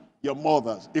loved your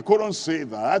mothers. He couldn't say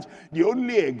that. The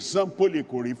only example he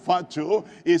could refer to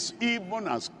is even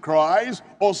as Christ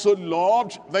also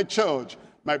loved the church.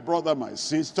 My brother, my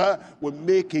sister, will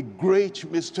make a great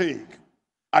mistake,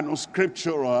 an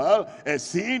unscriptural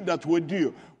thing that we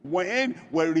do when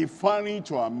we're referring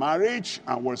to our marriage,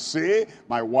 and we'll say,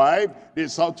 my wife,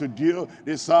 this is how to do,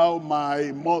 this is how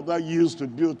my mother used to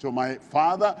do to my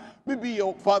father. Maybe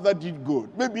your father did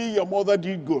good, maybe your mother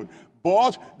did good,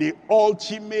 but the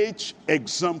ultimate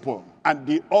example and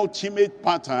the ultimate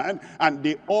pattern and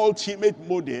the ultimate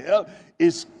model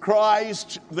is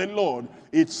Christ the Lord.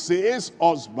 It says,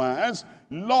 husbands,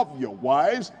 love your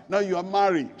wives. Now you are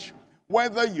married.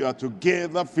 Whether you are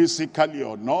together physically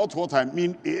or not, what I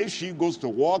mean is, she goes to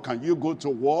work and you go to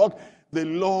work, the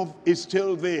love is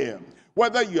still there.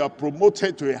 Whether you are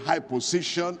promoted to a high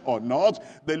position or not,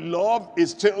 the love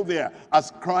is still there,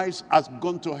 as Christ has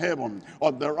gone to heaven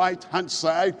on the right-hand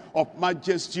side of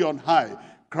majesty on high.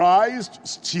 Christ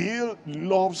still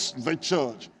loves the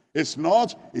church. It's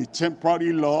not a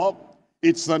temporary love.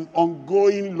 It's an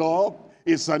ongoing love.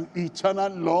 It's an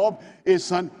eternal love.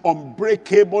 It's an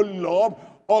unbreakable love.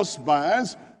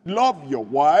 Husbands, love your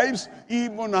wives,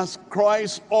 even as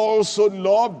Christ also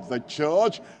loved the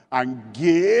church and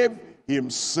gave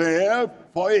himself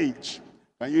for it.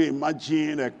 Can you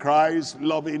imagine Christ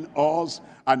loving us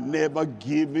and never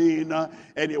giving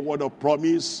any word of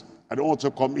promise? I don't want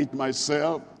to commit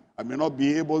myself. I may not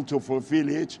be able to fulfill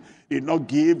it. Did not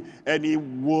give any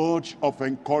word of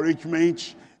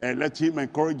encouragement. Let him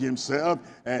encourage himself.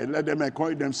 Let them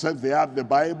encourage themselves. They have the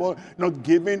Bible. Not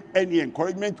giving any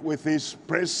encouragement with his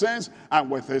presence and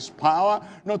with his power.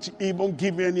 Not even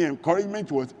giving any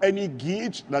encouragement with any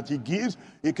gift that he gives.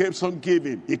 He keeps on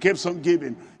giving. He keeps on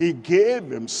giving. He gave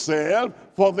himself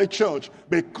for the church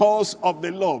because of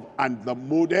the love. And the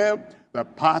model The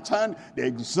pattern, the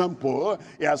example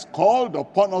he has called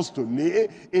upon us to lay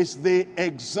is the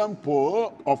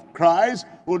example of Christ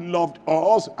who loved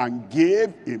us and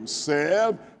gave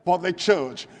himself for the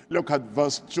church. Look at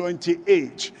verse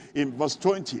 28. In verse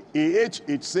 28,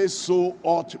 it says, so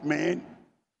ought men,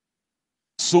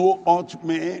 so ought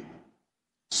men,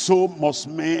 so must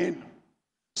men,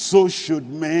 so should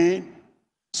men.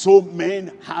 So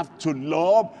men have to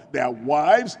love their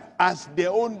wives as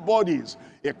their own bodies.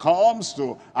 It comes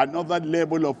to another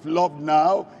level of love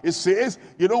now. It says,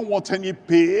 you don't want any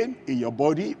pain in your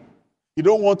body. You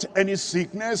don't want any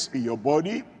sickness in your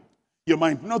body. You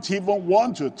might not even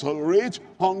want to tolerate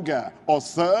hunger or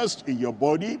thirst in your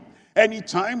body.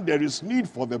 Anytime there is need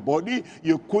for the body,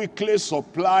 you quickly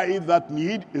supply that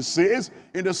need. It says,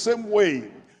 in the same way,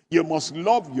 you must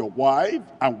love your wife,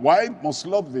 and wife must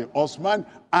love the husband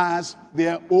as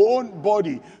their own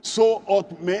body. So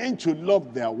ought men to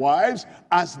love their wives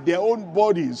as their own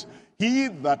bodies. He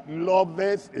that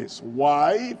loveth his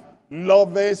wife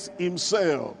loveth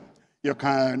himself. You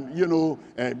can,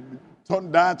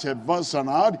 turn that verse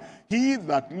around. He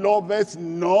that loveth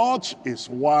not his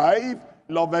wife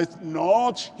loveth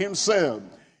not himself.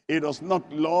 He does not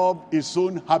love his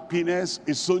own happiness,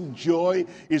 his own joy,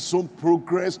 his own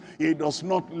progress. He does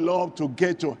not love to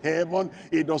get to heaven.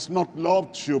 He does not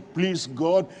love to please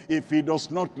God. If he does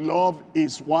not love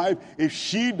his wife, if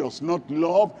she does not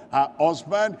love her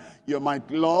husband, you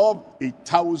might love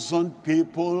 1,000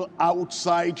 people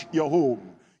outside your home.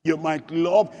 You might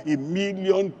love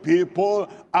 1,000,000 people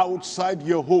outside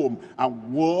your home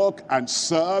and work and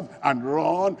serve and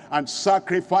run and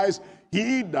sacrifice.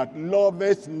 He that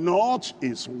loveth not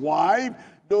his wife,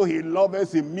 though he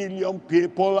loveth 1,000,000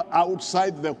 people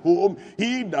outside the home,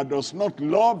 he that does not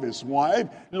love his wife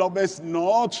loveth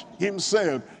not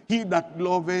himself. He that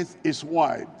loveth his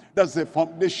wife. That's the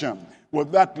foundation.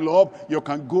 With that love, you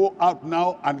can go out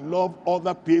now and love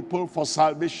other people for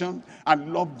salvation,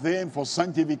 and love them for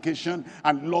sanctification,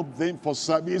 and love them for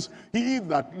service. He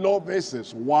that loveth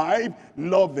his wife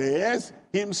loveth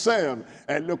himself.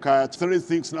 And look at 3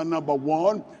 things now. Number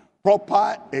 1,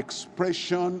 proper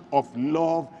expression of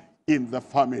love in the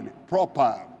family.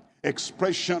 Proper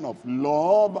expression of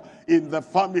love in the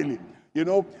family.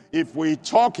 If we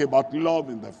talk about love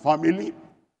in the family,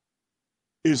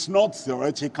 it's not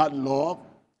theoretical love.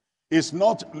 It's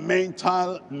not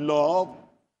mental love.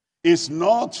 It's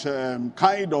not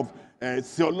kind of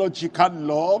theological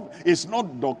love. It's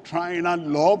not doctrinal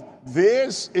love.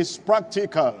 This is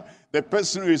practical. The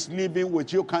person who is living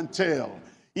with you can tell.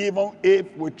 Even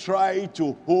if we try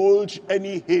to hold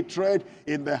any hatred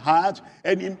in the heart,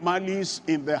 any malice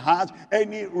in the heart,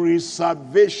 any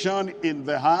reservation in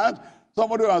the heart,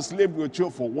 somebody who has lived with you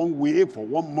for 1 week, for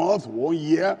 1 month, 1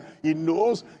 year, he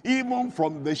knows even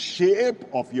from the shape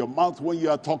of your mouth when you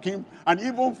are talking, and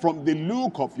even from the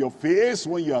look of your face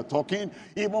when you are talking,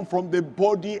 even from the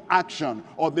body action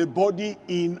or the body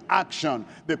inaction,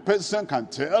 the person can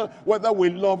tell whether we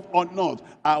love or not.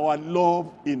 Our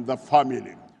love in the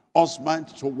family. Husband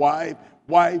to wife,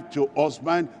 wife to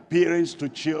husband, parents to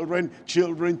children,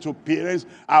 children to parents.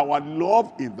 Our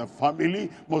love in the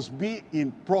family must be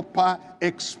in proper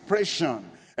expression.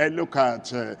 And look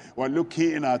at, we're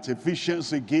looking at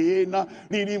Ephesians again,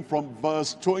 reading from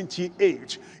verse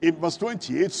 28. In verse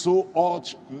 28, so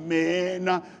ought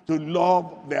men to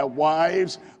love their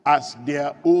wives as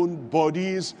their own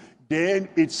bodies. Then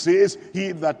it says,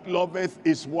 he that loveth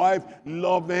his wife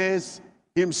loveth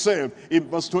himself. In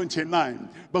verse 29,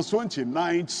 verse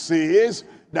 29 says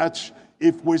that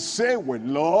if we say we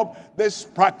love, this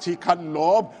practical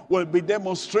love will be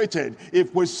demonstrated.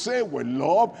 If we say we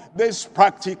love, this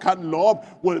practical love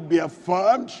will be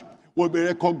affirmed, will be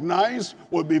recognized,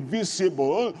 will be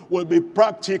visible, will be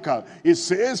practical. It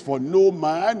says, for no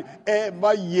man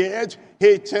ever yet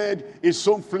hated his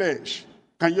own flesh.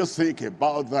 Can you think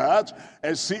about that?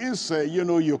 And since,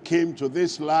 you came to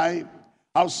this life,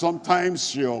 how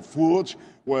sometimes your foot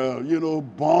will,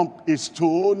 bump a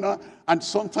stone, and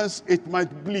sometimes it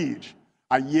might bleed.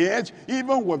 And yet,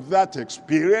 even with that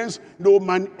experience, no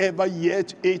man ever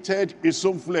yet hated his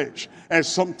own flesh. And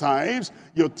sometimes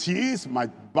your teeth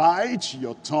might bite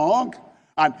your tongue,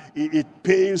 and it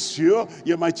pains you.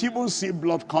 You might even see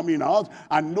blood coming out,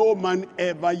 and no man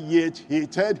ever yet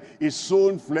hated his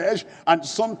own flesh. And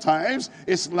sometimes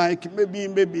it's like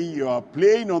maybe you are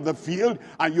playing on the field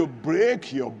and you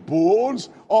break your bones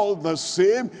all the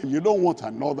same. You don't want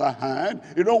another hand,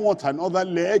 you don't want another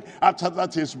leg after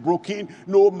that is broken.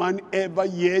 No man ever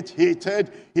yet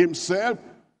hated himself.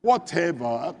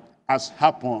 Whatever has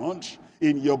happened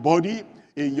in your body,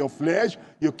 in your flesh,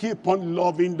 you keep on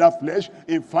loving that flesh.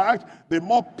 In fact, the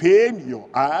more pain you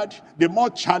add, the more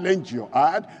challenge you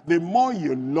add, the more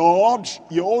you loved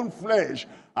your own flesh.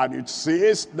 And it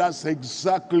says that's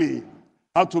exactly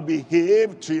how to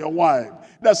behave to your wife.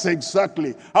 That's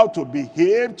exactly how to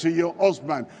behave to your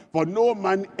husband. For no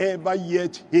man ever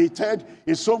yet hated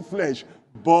his own flesh,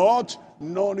 but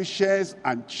nourishes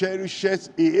and cherishes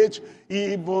it,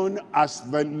 even as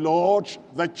the Lord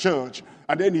the church.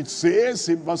 And then it says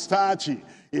in verse 30,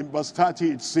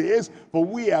 it says, for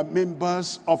we are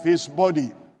members of his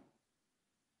body,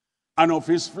 and of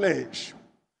his flesh,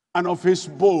 and of his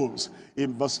bones.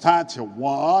 In verse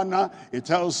 31, it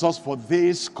tells us, for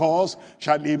this cause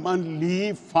shall a man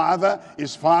leave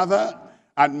his father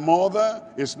and mother.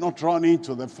 Is not running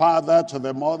to the father, to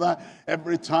the mother.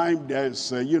 Every time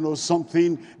there's,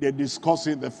 something they discuss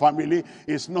in the family,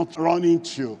 it's not running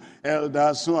to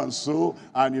elder so-and-so,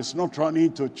 and it's not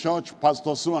running to church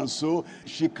pastor so-and-so.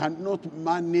 She cannot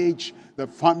manage the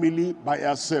family by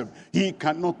herself. He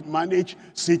cannot manage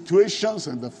situations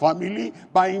in the family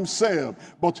by himself.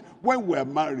 But when we're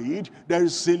married, there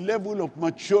is a level of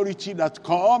maturity that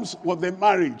comes with the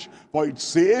marriage. For it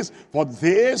says, for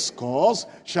this cause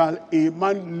shall a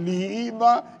man leave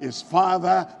his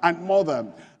father and mother,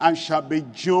 and shall be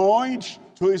joined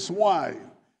to his wife.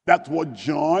 That word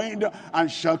joined,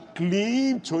 and shall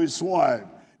cleave to his wife.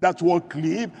 That word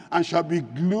cleave, and shall be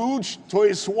glued to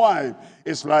his wife.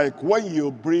 It's like when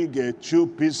you bring two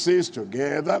pieces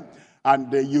together,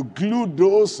 and you glue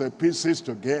those pieces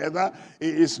together,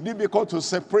 it is difficult to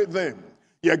separate them.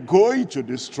 You're going to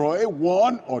destroy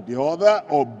one or the other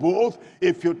or both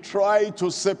if you try to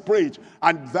separate.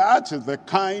 And that is the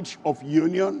kind of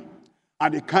union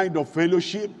and the kind of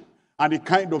fellowship and the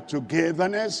kind of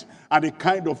togetherness and the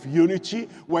kind of unity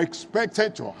we're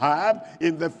expected to have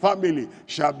in the family.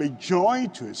 Shall be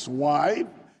joined to his wife,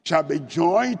 shall be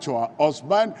joined to her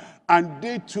husband, and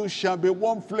they two shall be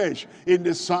one flesh. In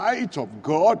the sight of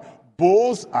God,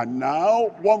 both are now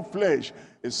one flesh.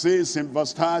 It says in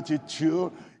verse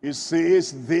 32, it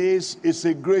says, this is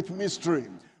a great mystery,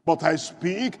 but I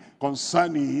speak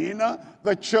concerning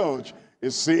the church.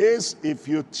 It says, if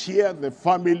you tear the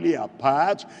family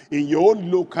apart in your own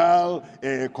local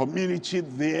community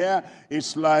there,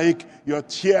 it's like you're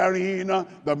tearing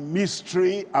the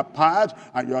mystery apart,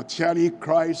 and you're tearing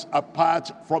Christ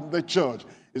apart from the church.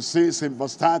 It says in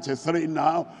verse 33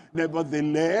 now,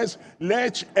 nevertheless,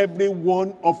 let every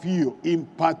one of you in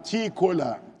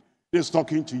particular, this is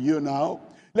talking to you now,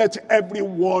 let every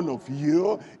one of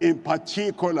you in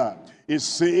particular, is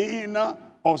saying,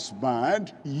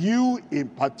 husband, you in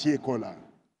particular.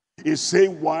 Is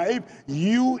saying, wife,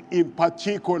 you in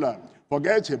particular.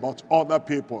 Forget about other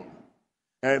people.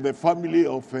 The family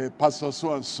of Pastor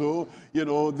so-and-so,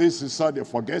 this is how they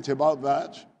forget about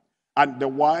that. And the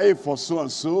wife of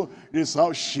so-and-so, this is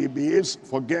how she behaves,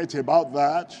 forget about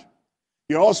that.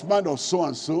 The husband of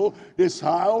so-and-so, this is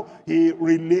how he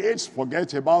relates,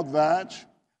 forget about that.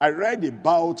 I read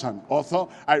about an author,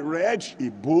 I read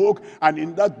a book, and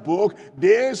in that book,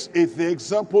 this is the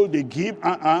example they give.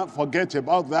 Forget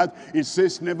about that. It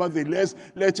says, nevertheless,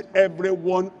 let every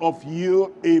one of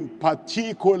you in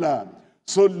particular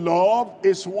so love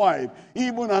his wife,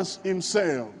 even as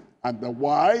himself, and the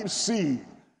wife see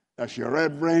that she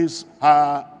reverence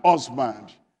her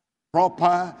husband.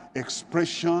 Proper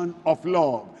expression of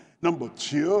love. Number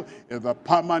two is the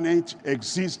permanent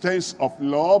existence of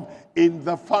love in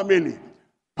the family.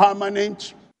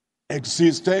 Permanent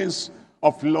existence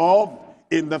of love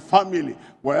in the family.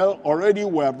 Well, already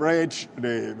we have read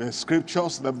the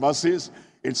scriptures, the verses.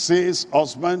 It says,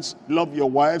 husbands, love your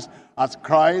wives as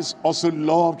Christ also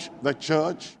loved the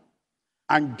church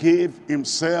and gave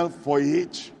himself for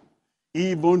it.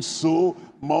 Even so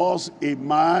must a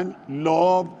man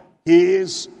love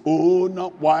his own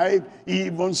wife.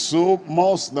 Even so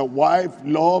must the wife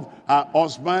love her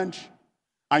husband.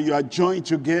 And you are joined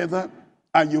together,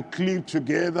 and you cleave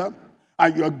together,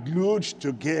 and you are glued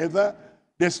together.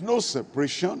 There's no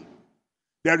separation.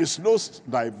 There is no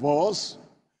divorce.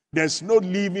 There's no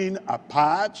living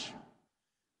apart.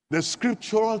 The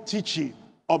scriptural teaching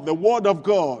of the word of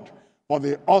God for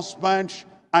the husband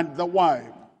and the wife,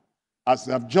 as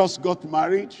they have just got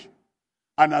married,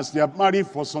 and as they have married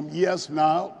for some years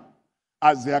now,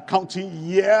 as they are counting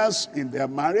years in their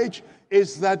marriage,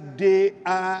 is that they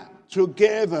are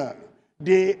together.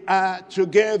 They are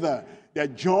together. They're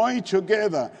joined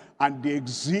together, and they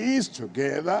exist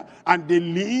together, and they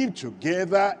live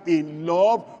together in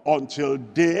love until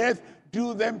death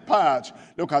do them part.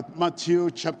 Look at Matthew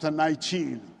chapter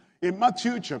 19. In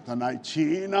Matthew chapter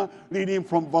 19, reading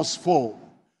from verse 4.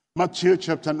 Matthew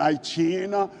chapter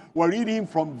 19, we're reading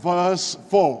from verse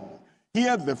 4.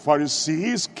 Here the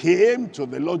Pharisees came to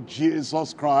the Lord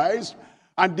Jesus Christ,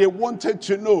 and they wanted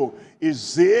to know,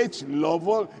 is it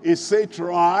lawful, is it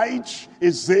right,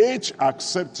 is it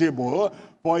acceptable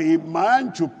for a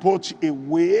man to put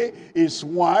away his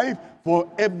wife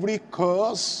for every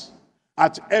cause,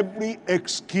 at every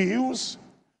excuse,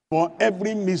 for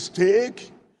every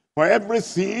mistake, for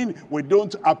everything we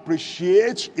don't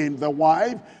appreciate in the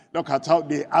wife? Look at how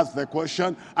they ask the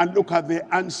question, and look at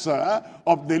the answer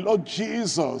of the Lord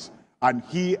Jesus. And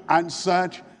he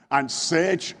answered and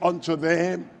said unto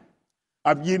them,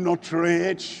 have ye not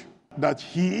read that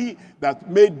he that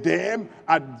made them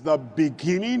at the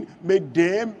beginning made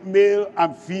them male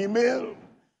and female?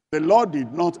 The Lord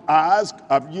did not ask,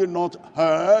 have you not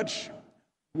heard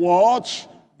what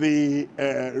the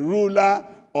ruler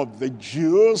of the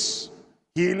Jews,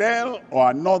 Hillel,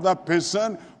 or another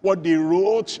person, what they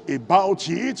wrote about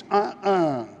it?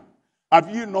 Have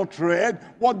you not read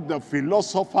what the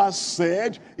philosophers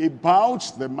said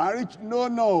about the marriage?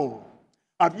 No.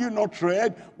 Have you not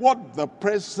read what the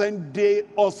present day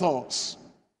authors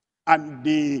and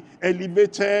the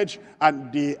elevated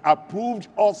and the approved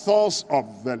authors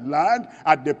of the land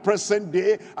at the present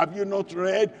day, have you not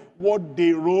read what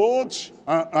they wrote?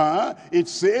 It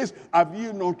says, have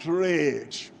you not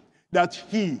read that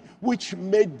he which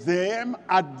made them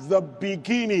at the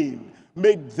beginning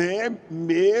made them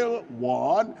male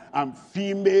one and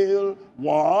female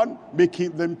one,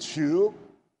 making them two,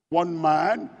 one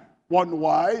man, one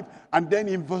wife? And then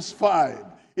in verse 5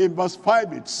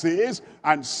 it says,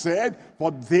 and said,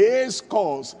 for this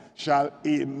cause shall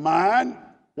a man,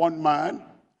 one man,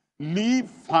 leave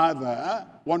father,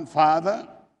 one father,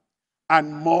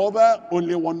 and mother,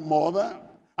 only one mother,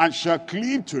 and shall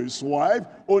cleave to his wife,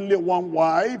 only one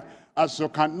wife, as you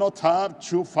cannot have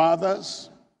two fathers,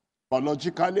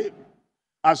 biologically,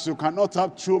 as you cannot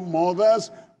have two mothers,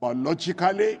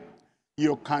 biologically,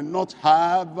 you cannot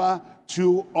have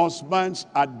two husbands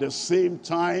at the same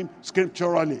time,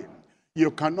 scripturally. You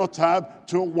cannot have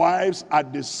two wives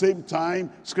at the same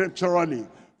time, scripturally.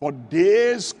 For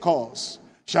this cause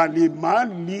shall a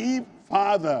man leave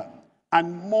father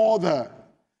and mother,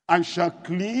 and shall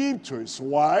cleave to his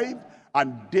wife,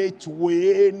 and they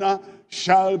twain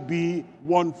shall be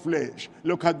one flesh.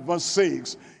 Look at verse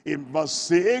 6. In verse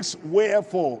 6,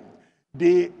 wherefore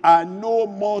they are no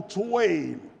more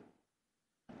twain.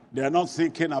 They're not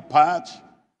thinking apart.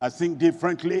 I think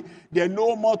differently. They're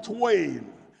no more twain.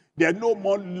 They're no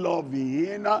more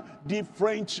loving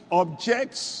different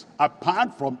objects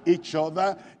apart from each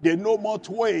other. They're no more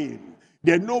twain.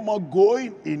 They're no more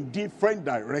going in different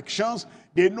directions.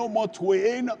 They're no more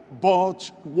twain,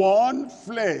 but one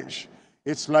flesh.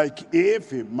 It's like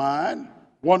if a man,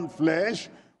 one flesh,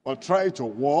 will try to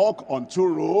walk on two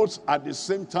roads at the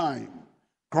same time,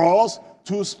 cross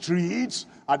two streets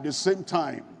at the same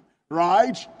time,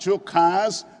 ride two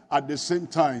cars at the same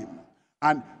time,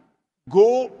 and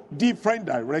go different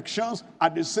directions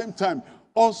at the same time.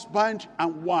 Husband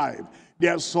and wife, they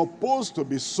are supposed to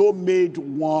be so made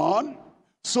one,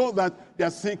 so that they're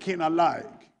thinking alike,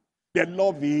 they're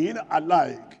loving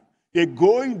alike, they're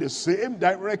going the same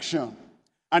direction,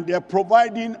 and they're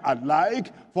providing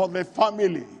alike for the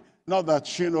family. Not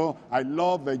that, I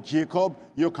love Jacob,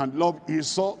 you can love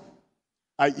Esau.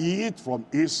 I eat from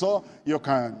Esau, you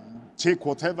can take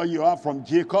whatever you are from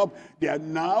Jacob. They are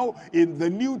now in the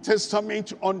New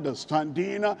Testament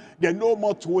understanding. They're no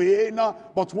more twain,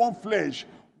 but one flesh.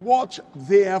 What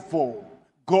therefore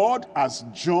God has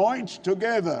joined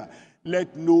together,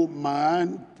 let no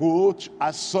man put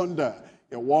asunder.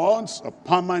 He wants a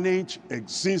permanent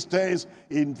existence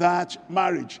in that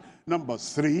marriage. Number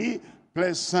 3,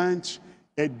 pleasant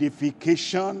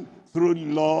edification through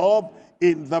love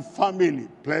in the family.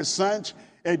 Pleasant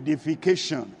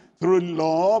edification through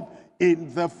love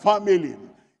in the family.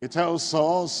 It tells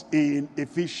us in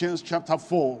Ephesians chapter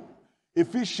 4.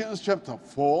 Ephesians chapter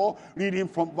 4, reading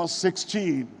from verse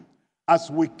 16.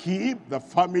 As we keep the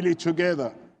family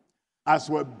together, as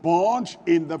we bond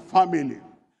in the family,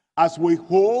 as we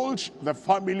hold the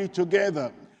family together,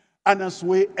 and as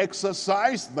we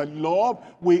exercise the love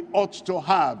we ought to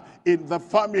have in the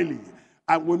family,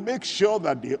 and we make sure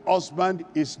that the husband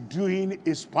is doing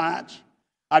his part,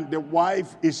 and the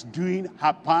wife is doing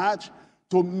her part,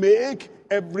 to make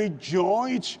every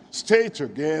joint stay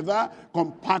together,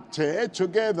 compacted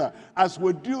together. As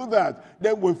we do that,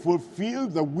 then we fulfill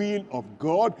the will of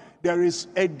God. There is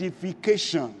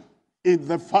edification in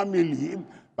the family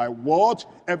by what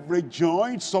every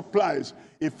joint supplies.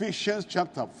 Ephesians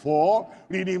chapter 4,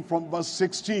 reading from verse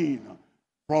 16.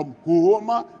 from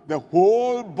whom the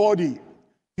whole body,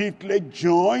 fitly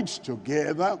joined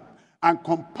together and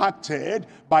compacted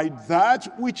by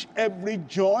that which every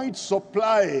joint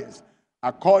supplies,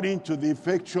 according to the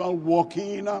effectual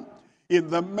working in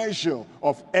the measure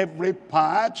of every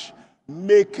part,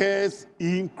 maketh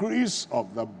increase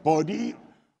of the body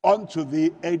unto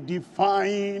the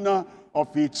edifying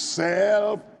of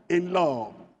itself in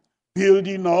love,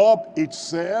 building up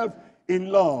itself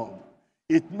in love.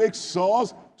 It makes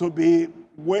us to be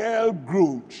well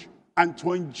groomed and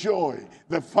to enjoy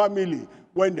the family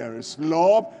when there is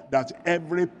love, that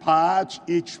every part,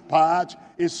 each part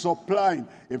is supplying.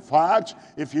 In fact,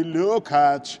 if you look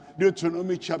at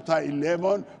Deuteronomy chapter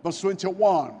 11, verse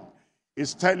 21,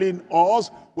 it's telling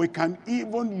us we can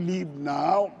even live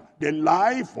now the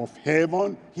life of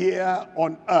heaven here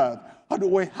on earth. How do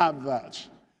we have that?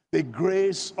 The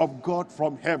grace of God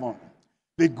from heaven,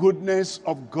 the goodness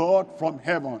of God from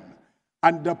heaven,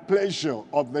 and the pleasure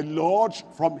of the Lord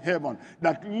from heaven,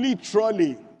 that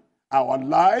literally our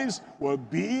lives will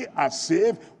be as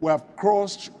if we have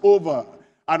crossed over,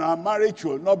 and our marriage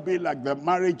will not be like the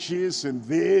marriages in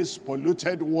this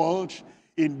polluted world,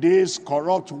 in this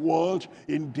corrupt world,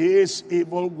 in this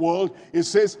evil world. It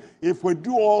says, if we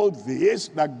do all this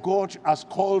that God has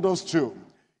called us to,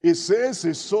 it says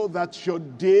it's so that your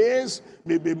days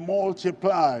may be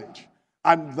multiplied,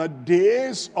 and the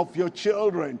days of your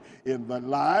children in the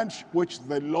land which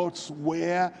the Lord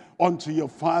sware unto your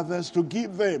fathers to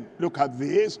give them. Look at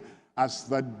this, as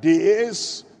the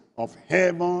days of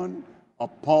heaven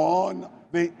upon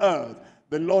the earth.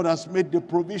 The Lord has made the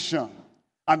provision,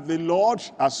 and the Lord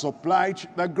has supplied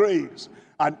the grace,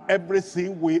 and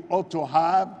everything we ought to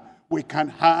have, we can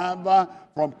have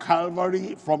from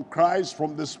Calvary, from Christ,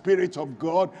 from the Spirit of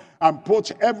God, and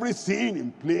put everything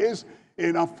in place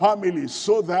in a family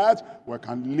so that we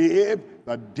can live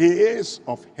the days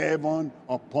of heaven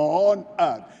upon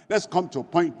earth. Let's come to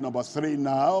point number 3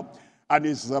 now, and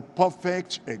it's the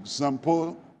perfect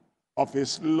example of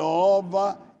his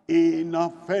love in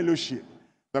fellowship.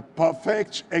 The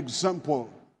perfect example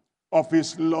of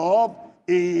his love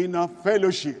in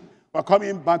fellowship. We're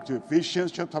coming back to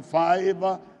Ephesians chapter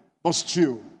 5, verse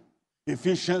 2.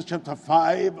 Ephesians chapter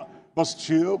 5, verse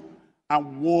 2.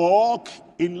 And walk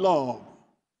in love,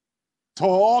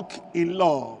 talk in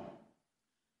love,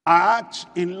 act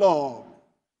in love,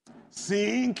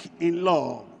 think in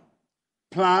love,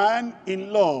 plan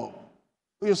in love.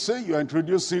 You say you're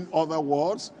introducing other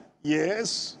words.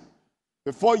 Yes.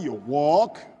 Before you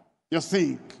walk, you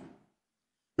think.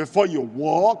 Before you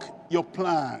walk, you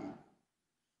plan.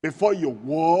 Before you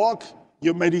walk,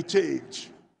 you meditate.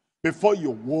 Before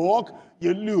you walk,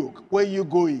 you look. Where are you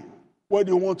going? Where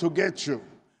do you want to get to?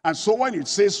 And so when it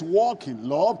says walk in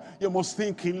love, you must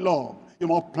think in love. You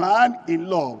must plan in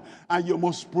love. And you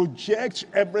must project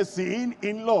everything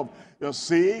in love. You're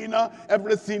saying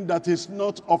everything that is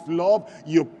not of love,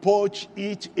 you purge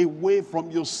it away from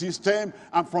your system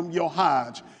and from your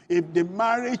heart. If the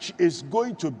marriage is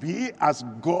going to be as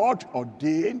God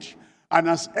ordained and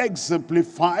as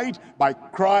exemplified by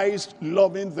Christ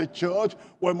loving the church,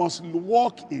 we must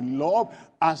walk in love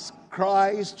as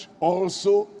Christ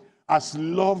also has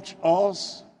loved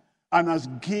us and has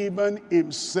given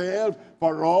himself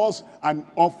for us, an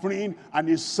offering and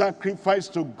a sacrifice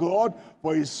to God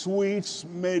for a sweet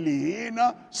smelling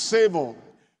savor.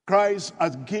 Christ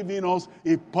has given us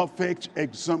a perfect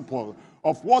example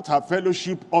of what our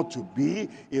fellowship ought to be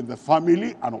in the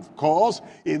family, and of course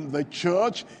in the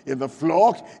church, in the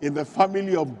flock, in the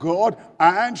family of God,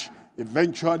 and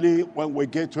eventually when we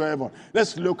get to heaven.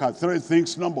 Let's look at 3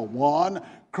 things. Number 1,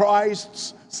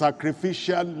 Christ's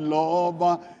sacrificial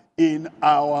love in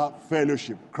our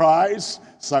fellowship. Christ's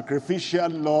sacrificial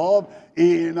love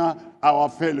in our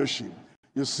fellowship.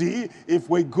 You see, if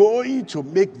we're going to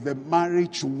make the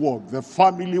marriage work, the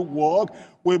family work,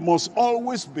 we must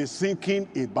always be thinking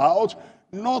about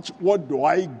not what do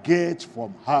I get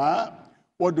from her,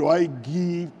 what do I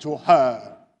give to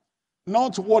her.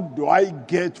 Not what do I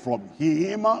get from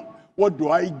him, what do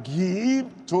I give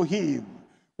to him.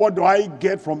 What do I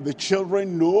get from the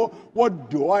children? No.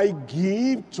 What do I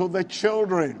give to the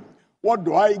children? What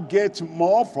do I get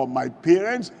more from my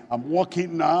parents? I'm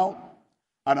working now,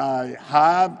 and I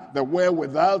have the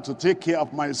wherewithal to take care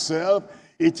of myself.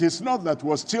 It is not that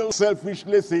we're still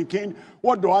selfishly thinking,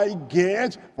 what do I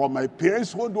get from my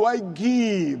parents? What do I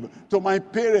give to my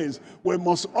parents? We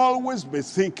must always be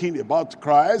thinking about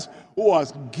Christ, who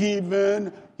has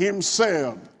given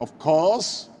himself. Of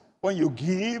course, when you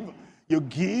give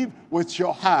with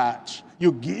your heart.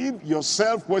 You give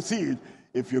yourself with it.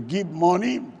 If you give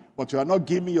money, but you are not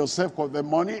giving yourself with the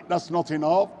money, that's not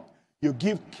enough. You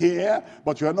give care,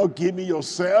 but you are not giving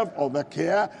yourself or the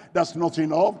care. That's not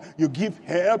enough. You give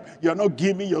help. You are not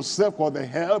giving yourself or the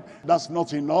help. That's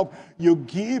not enough. You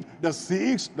give the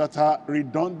things that are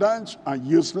redundant and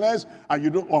useless and you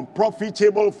don't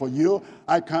unprofitable for you.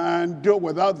 I can do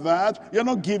without that. You're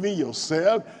not giving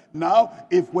yourself. Now,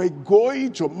 if we're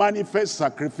going to manifest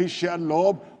sacrificial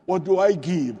love, what do I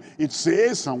give? It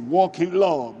says, and walk in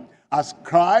love, as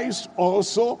Christ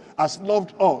also has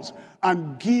loved us,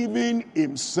 and giving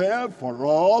himself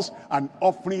for us, an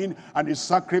offering and a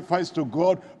sacrifice to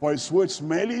God for a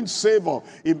sweet-smelling savor.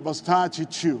 In verse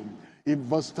 32,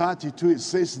 it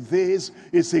says, this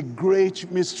is a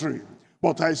great mystery,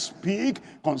 but I speak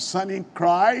concerning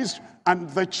Christ and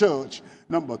the church.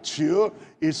 Number 2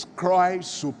 is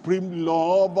Christ's supreme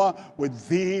love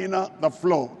within the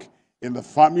flock. In the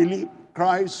family,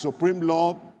 Christ's supreme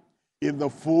love. In the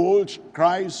fold,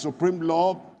 Christ's supreme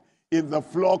love. In the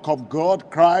flock of God,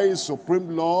 Christ's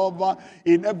supreme love.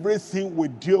 In everything we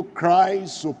do,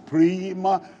 Christ's supreme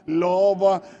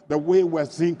love. The way we're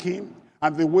thinking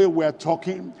and the way we're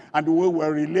talking and the way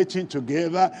we're relating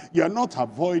together. You're not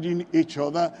avoiding each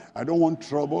other. I don't want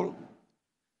trouble.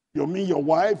 You mean your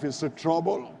wife is a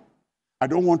trouble? I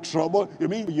don't want trouble. You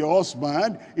mean your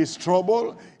husband is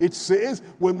trouble? It says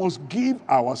we must give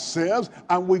ourselves,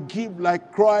 and we give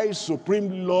like Christ's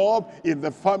supreme love in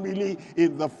the family,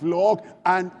 in the flock,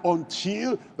 and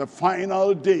until the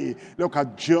final day. Look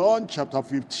at John chapter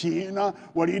 15.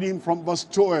 We're reading from verse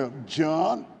 12.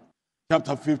 John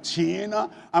chapter 15,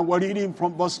 and we're reading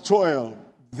from verse 12.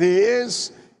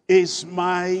 This is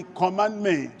my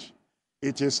commandment.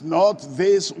 It is not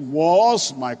this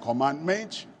was my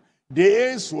commandment.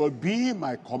 This will be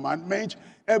my commandment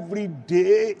every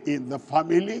day in the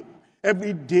family,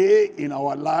 every day in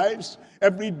our lives,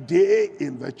 every day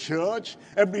in the church,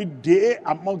 every day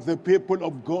among the people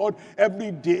of God,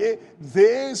 every day.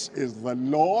 This is the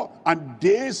law and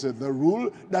this is the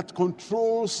rule that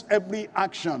controls every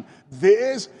action.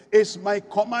 This is my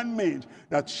commandment,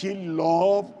 that ye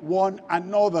love one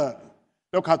another.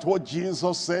 Look at what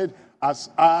Jesus said, as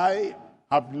I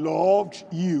have loved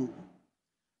you.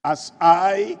 As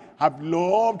I have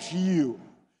loved you.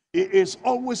 It is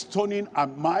always turning our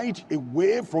mind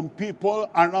away from people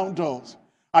around us.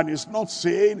 And it's not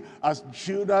saying, as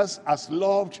Judas has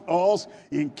loved us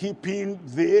in keeping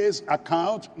this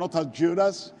account, not as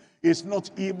Judas. It's not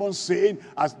even saying,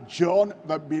 as John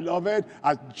the beloved,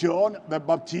 as John the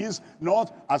Baptist,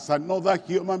 not as another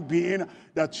human being,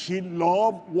 that she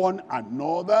love one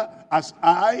another as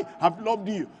I have loved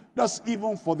you. That's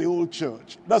even for the whole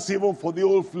church. That's even for the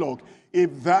whole flock.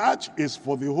 If that is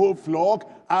for the whole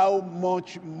flock, how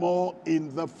much more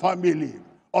in the family?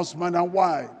 Husband and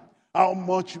wife. How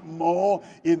much more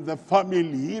in the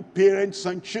family, parents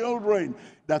and children,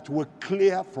 that will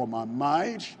clear from our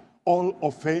mind all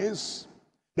offense,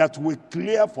 that will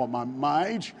clear from our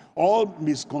mind all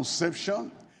misconception,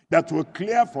 that will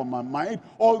clear from our mind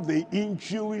all the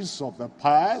injuries of the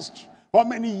past. How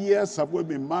many years have we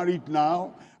been married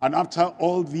now? And after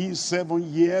all these 7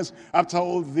 years, after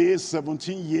all these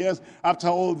 17 years, after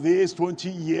all these 20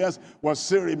 years, we're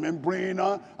still remembering.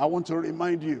 I want to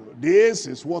remind you, this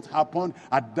is what happened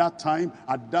at that time.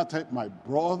 At that time, my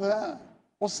brother,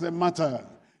 what's the matter?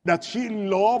 That ye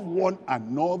love one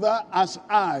another as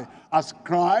I, as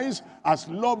Christ has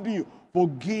loved you.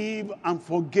 Forgive and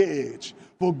forget.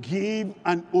 Forgive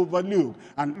and overlook.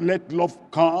 And let love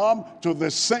come to the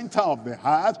center of the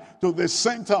heart, to the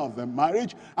center of the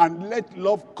marriage. And let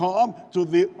love come to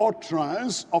the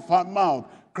utterance of our mouth.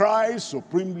 Christ's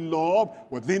supreme love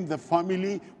within the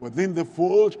family, within the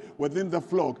fold, within the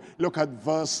flock. Look at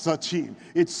verse 13.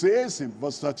 It says in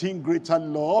verse 13, greater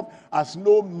love has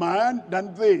no man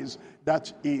than this,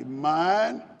 that a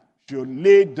man should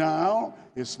lay down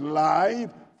his life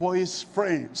for his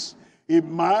friends. A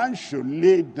man should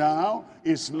lay down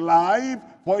his life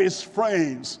for his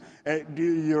friends. Do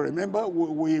you remember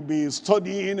we'll be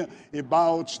studying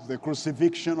about the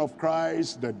crucifixion of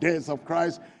Christ, the death of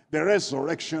Christ, the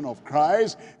resurrection of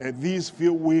Christ these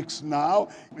few weeks now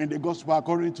in the Gospel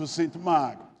according to St.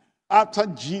 Mark. After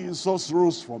Jesus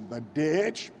rose from the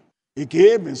dead, he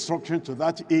gave instruction to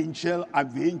that angel,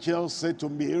 and the angel said to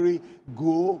Mary,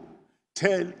 go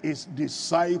tell his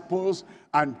disciples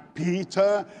and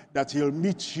Peter that he'll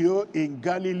meet you in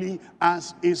Galilee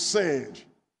as he said.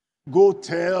 Go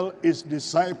tell his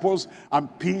disciples, and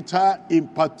Peter in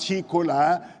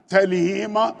particular, tell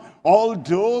him all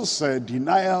those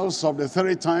denials of the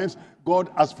 3 times.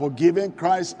 God has forgiven,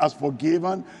 Christ has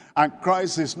forgiven, and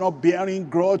Christ is not bearing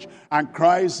grudge, and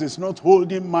Christ is not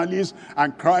holding malice,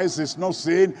 and Christ is not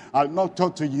saying, I'll not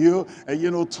talk to you,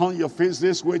 turn your face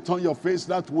this way, turn your face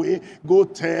that way. Go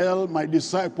tell my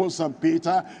disciples and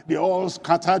Peter, they all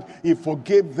scattered. He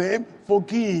forgave them.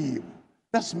 Forgive.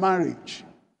 That's marriage.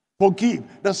 Forgive,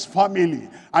 that's family.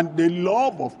 And the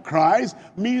love of Christ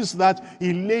means that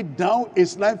he laid down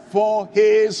his life for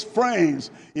his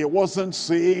friends. He wasn't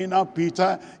saying,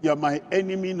 Peter, you're my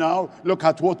enemy now. Look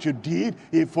at what you did.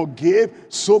 He forgave,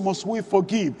 so must we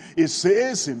forgive. It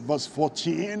says in verse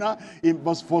 14,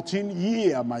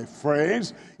 ye are my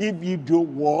friends, if you do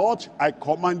what I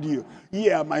command you. Ye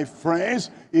are my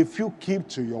friends, if you keep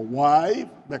to your wife,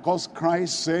 because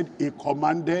Christ said he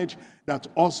commanded that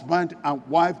husband and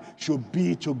wife should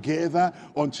be together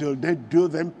until they do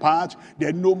them part.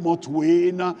 They're no more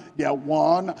twain, they are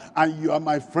one. And you are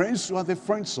my friends, you are the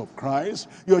friends of Christ.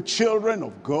 You're children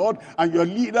of God, and you're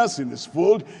leaders in his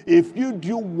fold. If you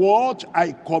do what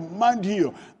I command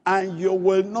you, and you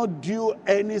will not do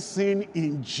anything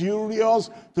injurious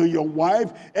to your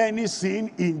wife,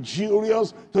 anything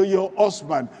injurious to your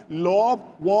husband. Love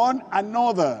one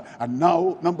another. And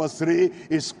now, number 3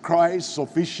 is Christ's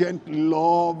sufficient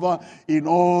love in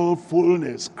all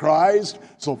fullness. Christ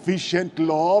sufficient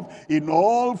love in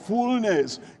all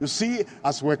fullness. You see,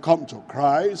 as we come to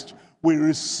Christ, we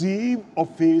receive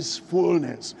of his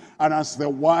fullness. And as the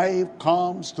wife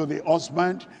comes to the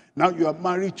husband, now you are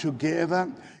married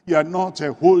together, you are not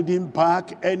holding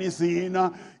back anything.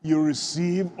 You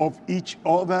receive of each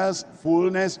other's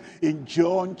fullness. In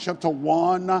John chapter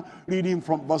 1, reading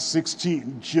from verse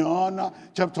 16. John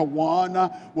chapter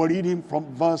 1, we're reading from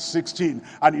verse 16.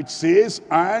 And it says,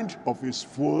 and of his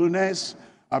fullness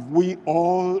have we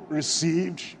all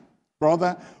received.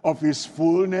 Brother, of his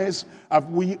fullness have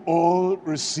we all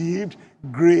received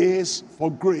grace for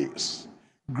grace.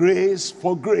 Grace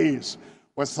for grace.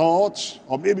 We thought,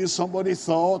 or maybe somebody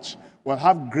thought, we'll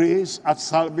have grace at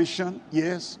salvation.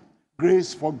 Yes,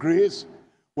 grace for grace.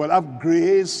 We'll have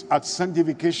grace at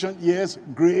sanctification. Yes,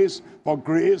 grace for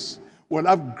grace. We'll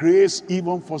have grace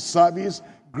even for service.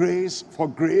 Grace for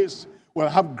grace. We'll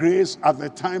have grace at the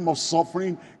time of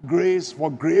suffering. Grace for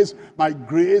grace. My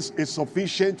grace is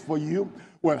sufficient for you.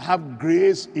 We'll have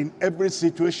grace in every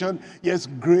situation. Yes,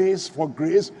 grace for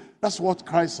grace. That's what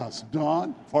Christ has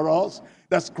done for us.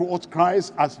 That's what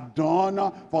Christ has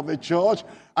done for the church.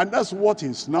 And that's what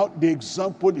is now the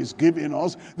example is giving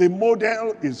us. The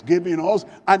model is giving us.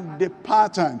 And the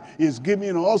pattern is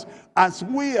giving us as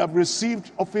we have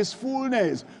received of his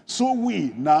fullness. So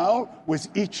we now with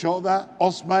each other,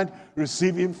 husband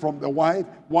receiving from the wife,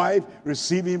 wife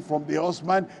receiving from the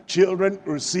husband, children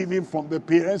receiving from the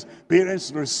parents,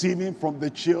 parents receiving from the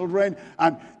children,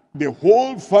 and the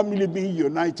whole family being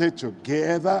united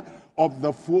together. Of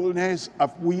the fullness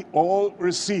have we all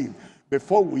received.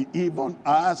 Before we even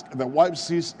ask, the wife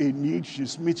sees a need,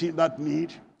 she's meeting that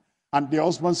need. And the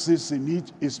husband sees a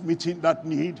need, is meeting that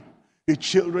need. The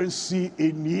children see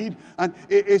a need, and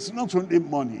it's not only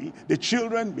money. The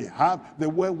children may have the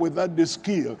wherewithal, the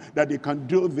skill that they can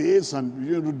do this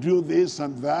and do this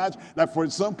and that. Like for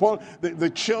example, the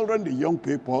children, the young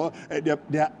people, they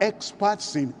are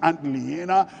experts in handling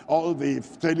all the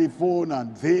telephone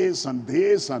and this and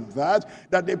this and that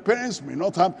the parents may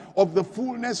not have. Of the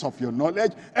fullness of your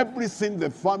knowledge, everything the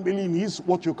family needs,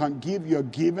 what you can give, you're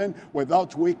given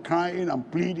without we crying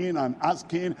and pleading and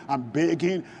asking and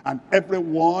begging, and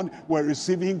everyone we're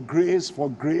receiving grace for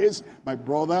grace. My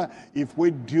brother, if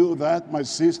we do that, my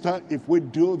sister, if we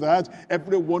do that,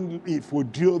 everyone, if we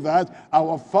do that,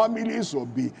 our families will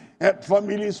be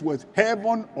families with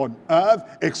heaven on earth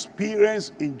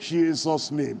experience in Jesus'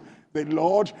 name. The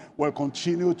Lord will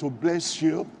continue to bless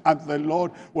you, and the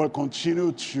Lord will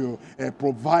continue to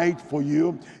provide for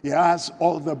you. He has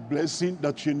all the blessing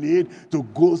that you need to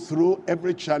go through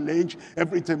every challenge,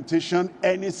 every temptation,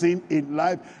 anything in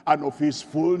life, and of his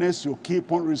fullness you keep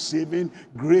on receiving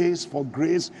grace for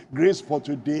grace, grace for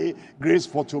today, grace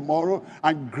for tomorrow,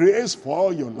 and grace for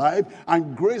all your life,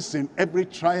 and grace in every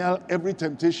trial, every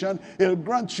temptation. He'll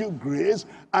grant you grace,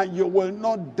 and you will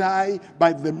not die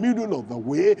by the middle of the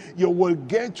way. You will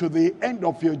get to the end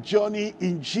of your journey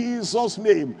in Jesus'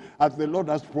 name, as the Lord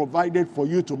has provided for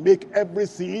you to make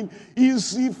everything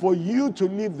easy for you to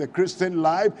live the Christian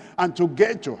life and to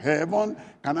get to heaven.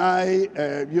 Can I,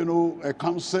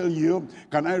 counsel you?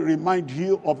 Can I remind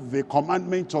you of the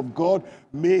commandment of God?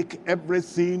 Make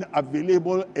everything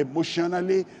available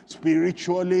emotionally,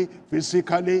 spiritually,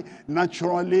 physically,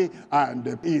 naturally, and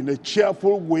in a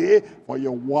cheerful way for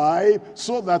your wife,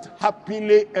 so that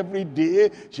happily every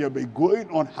day she'll be going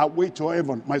on her way to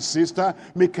heaven. My sister,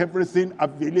 make everything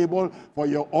available for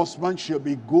your husband. She'll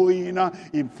be going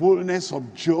in fullness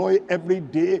of joy every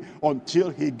day until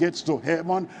he gets to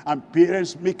heaven. And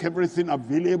parents, make everything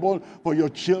available for your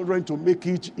children, to make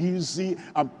it easy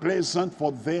and pleasant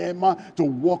for them to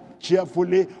walk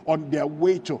cheerfully on their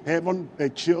way to heaven. The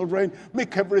children,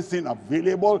 make everything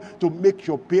available to make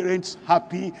your parents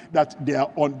happy that they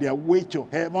are on their way to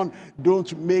heaven.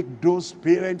 Don't make those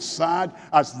parents sad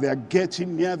as they're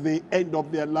getting near the end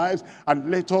of their lives.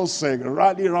 And let us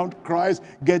rally around Christ,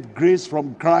 get grace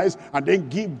from Christ, and then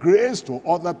give grace to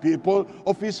other people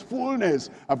of his fullness.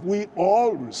 Have we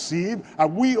all received? Are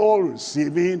we all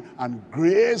receiving? And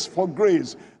grace for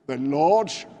grace. The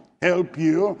Lord help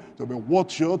you to be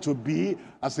what you ought to be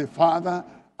as a father,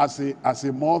 as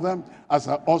a mother, as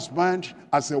a husband,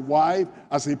 as a wife,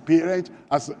 as a parent,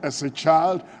 as a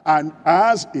child, and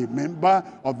as a member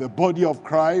of the body of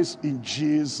Christ, in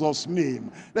Jesus'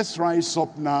 name. Let's rise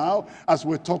up now as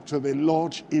we talk to the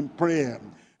Lord in prayer.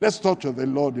 Let's talk to the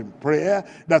Lord in prayer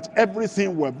that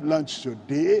everything we've learned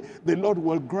today, the Lord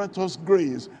will grant us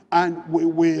grace, and we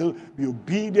will be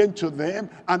obedient to them,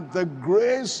 and the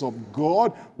grace of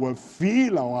God will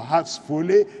fill our hearts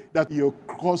fully, that you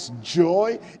cause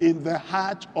joy in the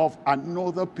heart of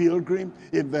another pilgrim,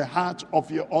 in the heart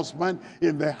of your husband,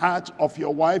 in the heart of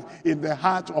your wife, in the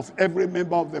heart of every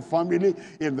member of the family,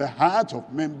 in the heart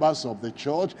of members of the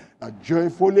church, that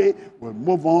joyfully will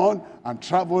move on and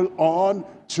travel on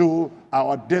to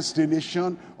our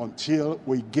destination until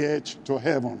we get to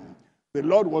heaven. The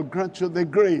Lord will grant you the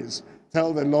grace.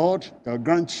 Tell the Lord, he'll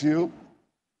grant you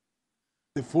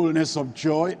the fullness of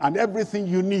joy and everything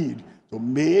you need to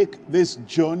make this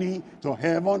journey to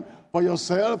heaven for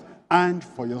yourself and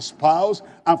for your spouse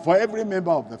and for every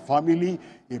member of the family,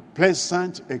 a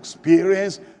pleasant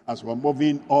experience as we're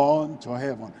moving on to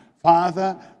heaven.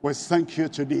 Father, we thank you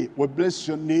today. We bless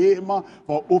your name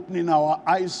for opening our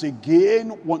eyes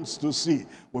again once to see.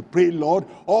 We pray, Lord,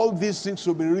 all these things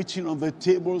will be written on the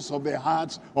tables of the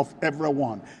hearts of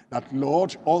everyone. That,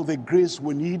 Lord, all the grace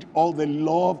we need, all the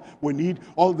love we need,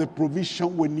 all the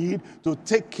provision we need to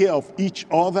take care of each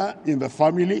other in the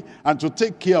family and to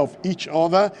take care of each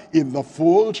other in the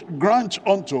fold, grant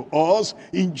unto us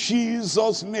in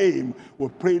Jesus' name. We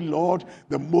pray, Lord,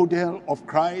 the model of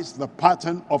Christ, the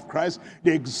pattern of Christ,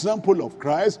 the example of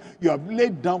Christ you have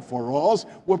laid down for us.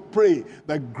 We pray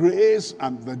the grace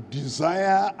and the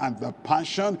desire and the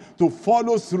passion to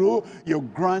follow through you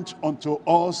grant unto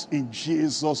us in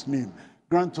Jesus' name.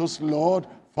 Grant us, Lord,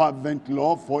 fervent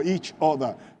love for each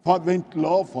other, fervent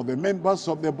love for the members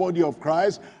of the body of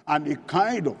Christ, and a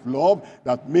kind of love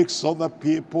that makes other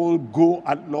people go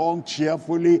along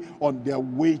cheerfully on their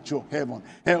way to heaven.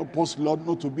 Help us, Lord,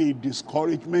 not to be a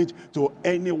discouragement to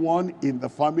anyone in the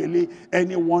family,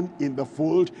 anyone in the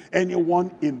fold,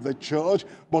 anyone in the church,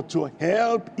 but to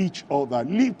help each other,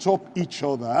 lift up each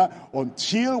other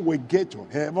until we get to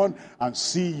heaven and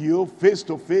see you face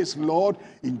to face, Lord,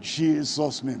 in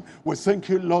Jesus' name. We thank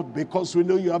you, Lord, because we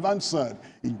know you have answered.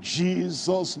 In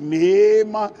Jesus'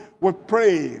 name we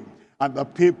pray. And the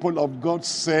people of God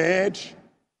said,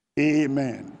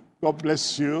 amen. God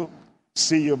bless you.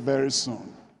 See you very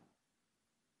soon.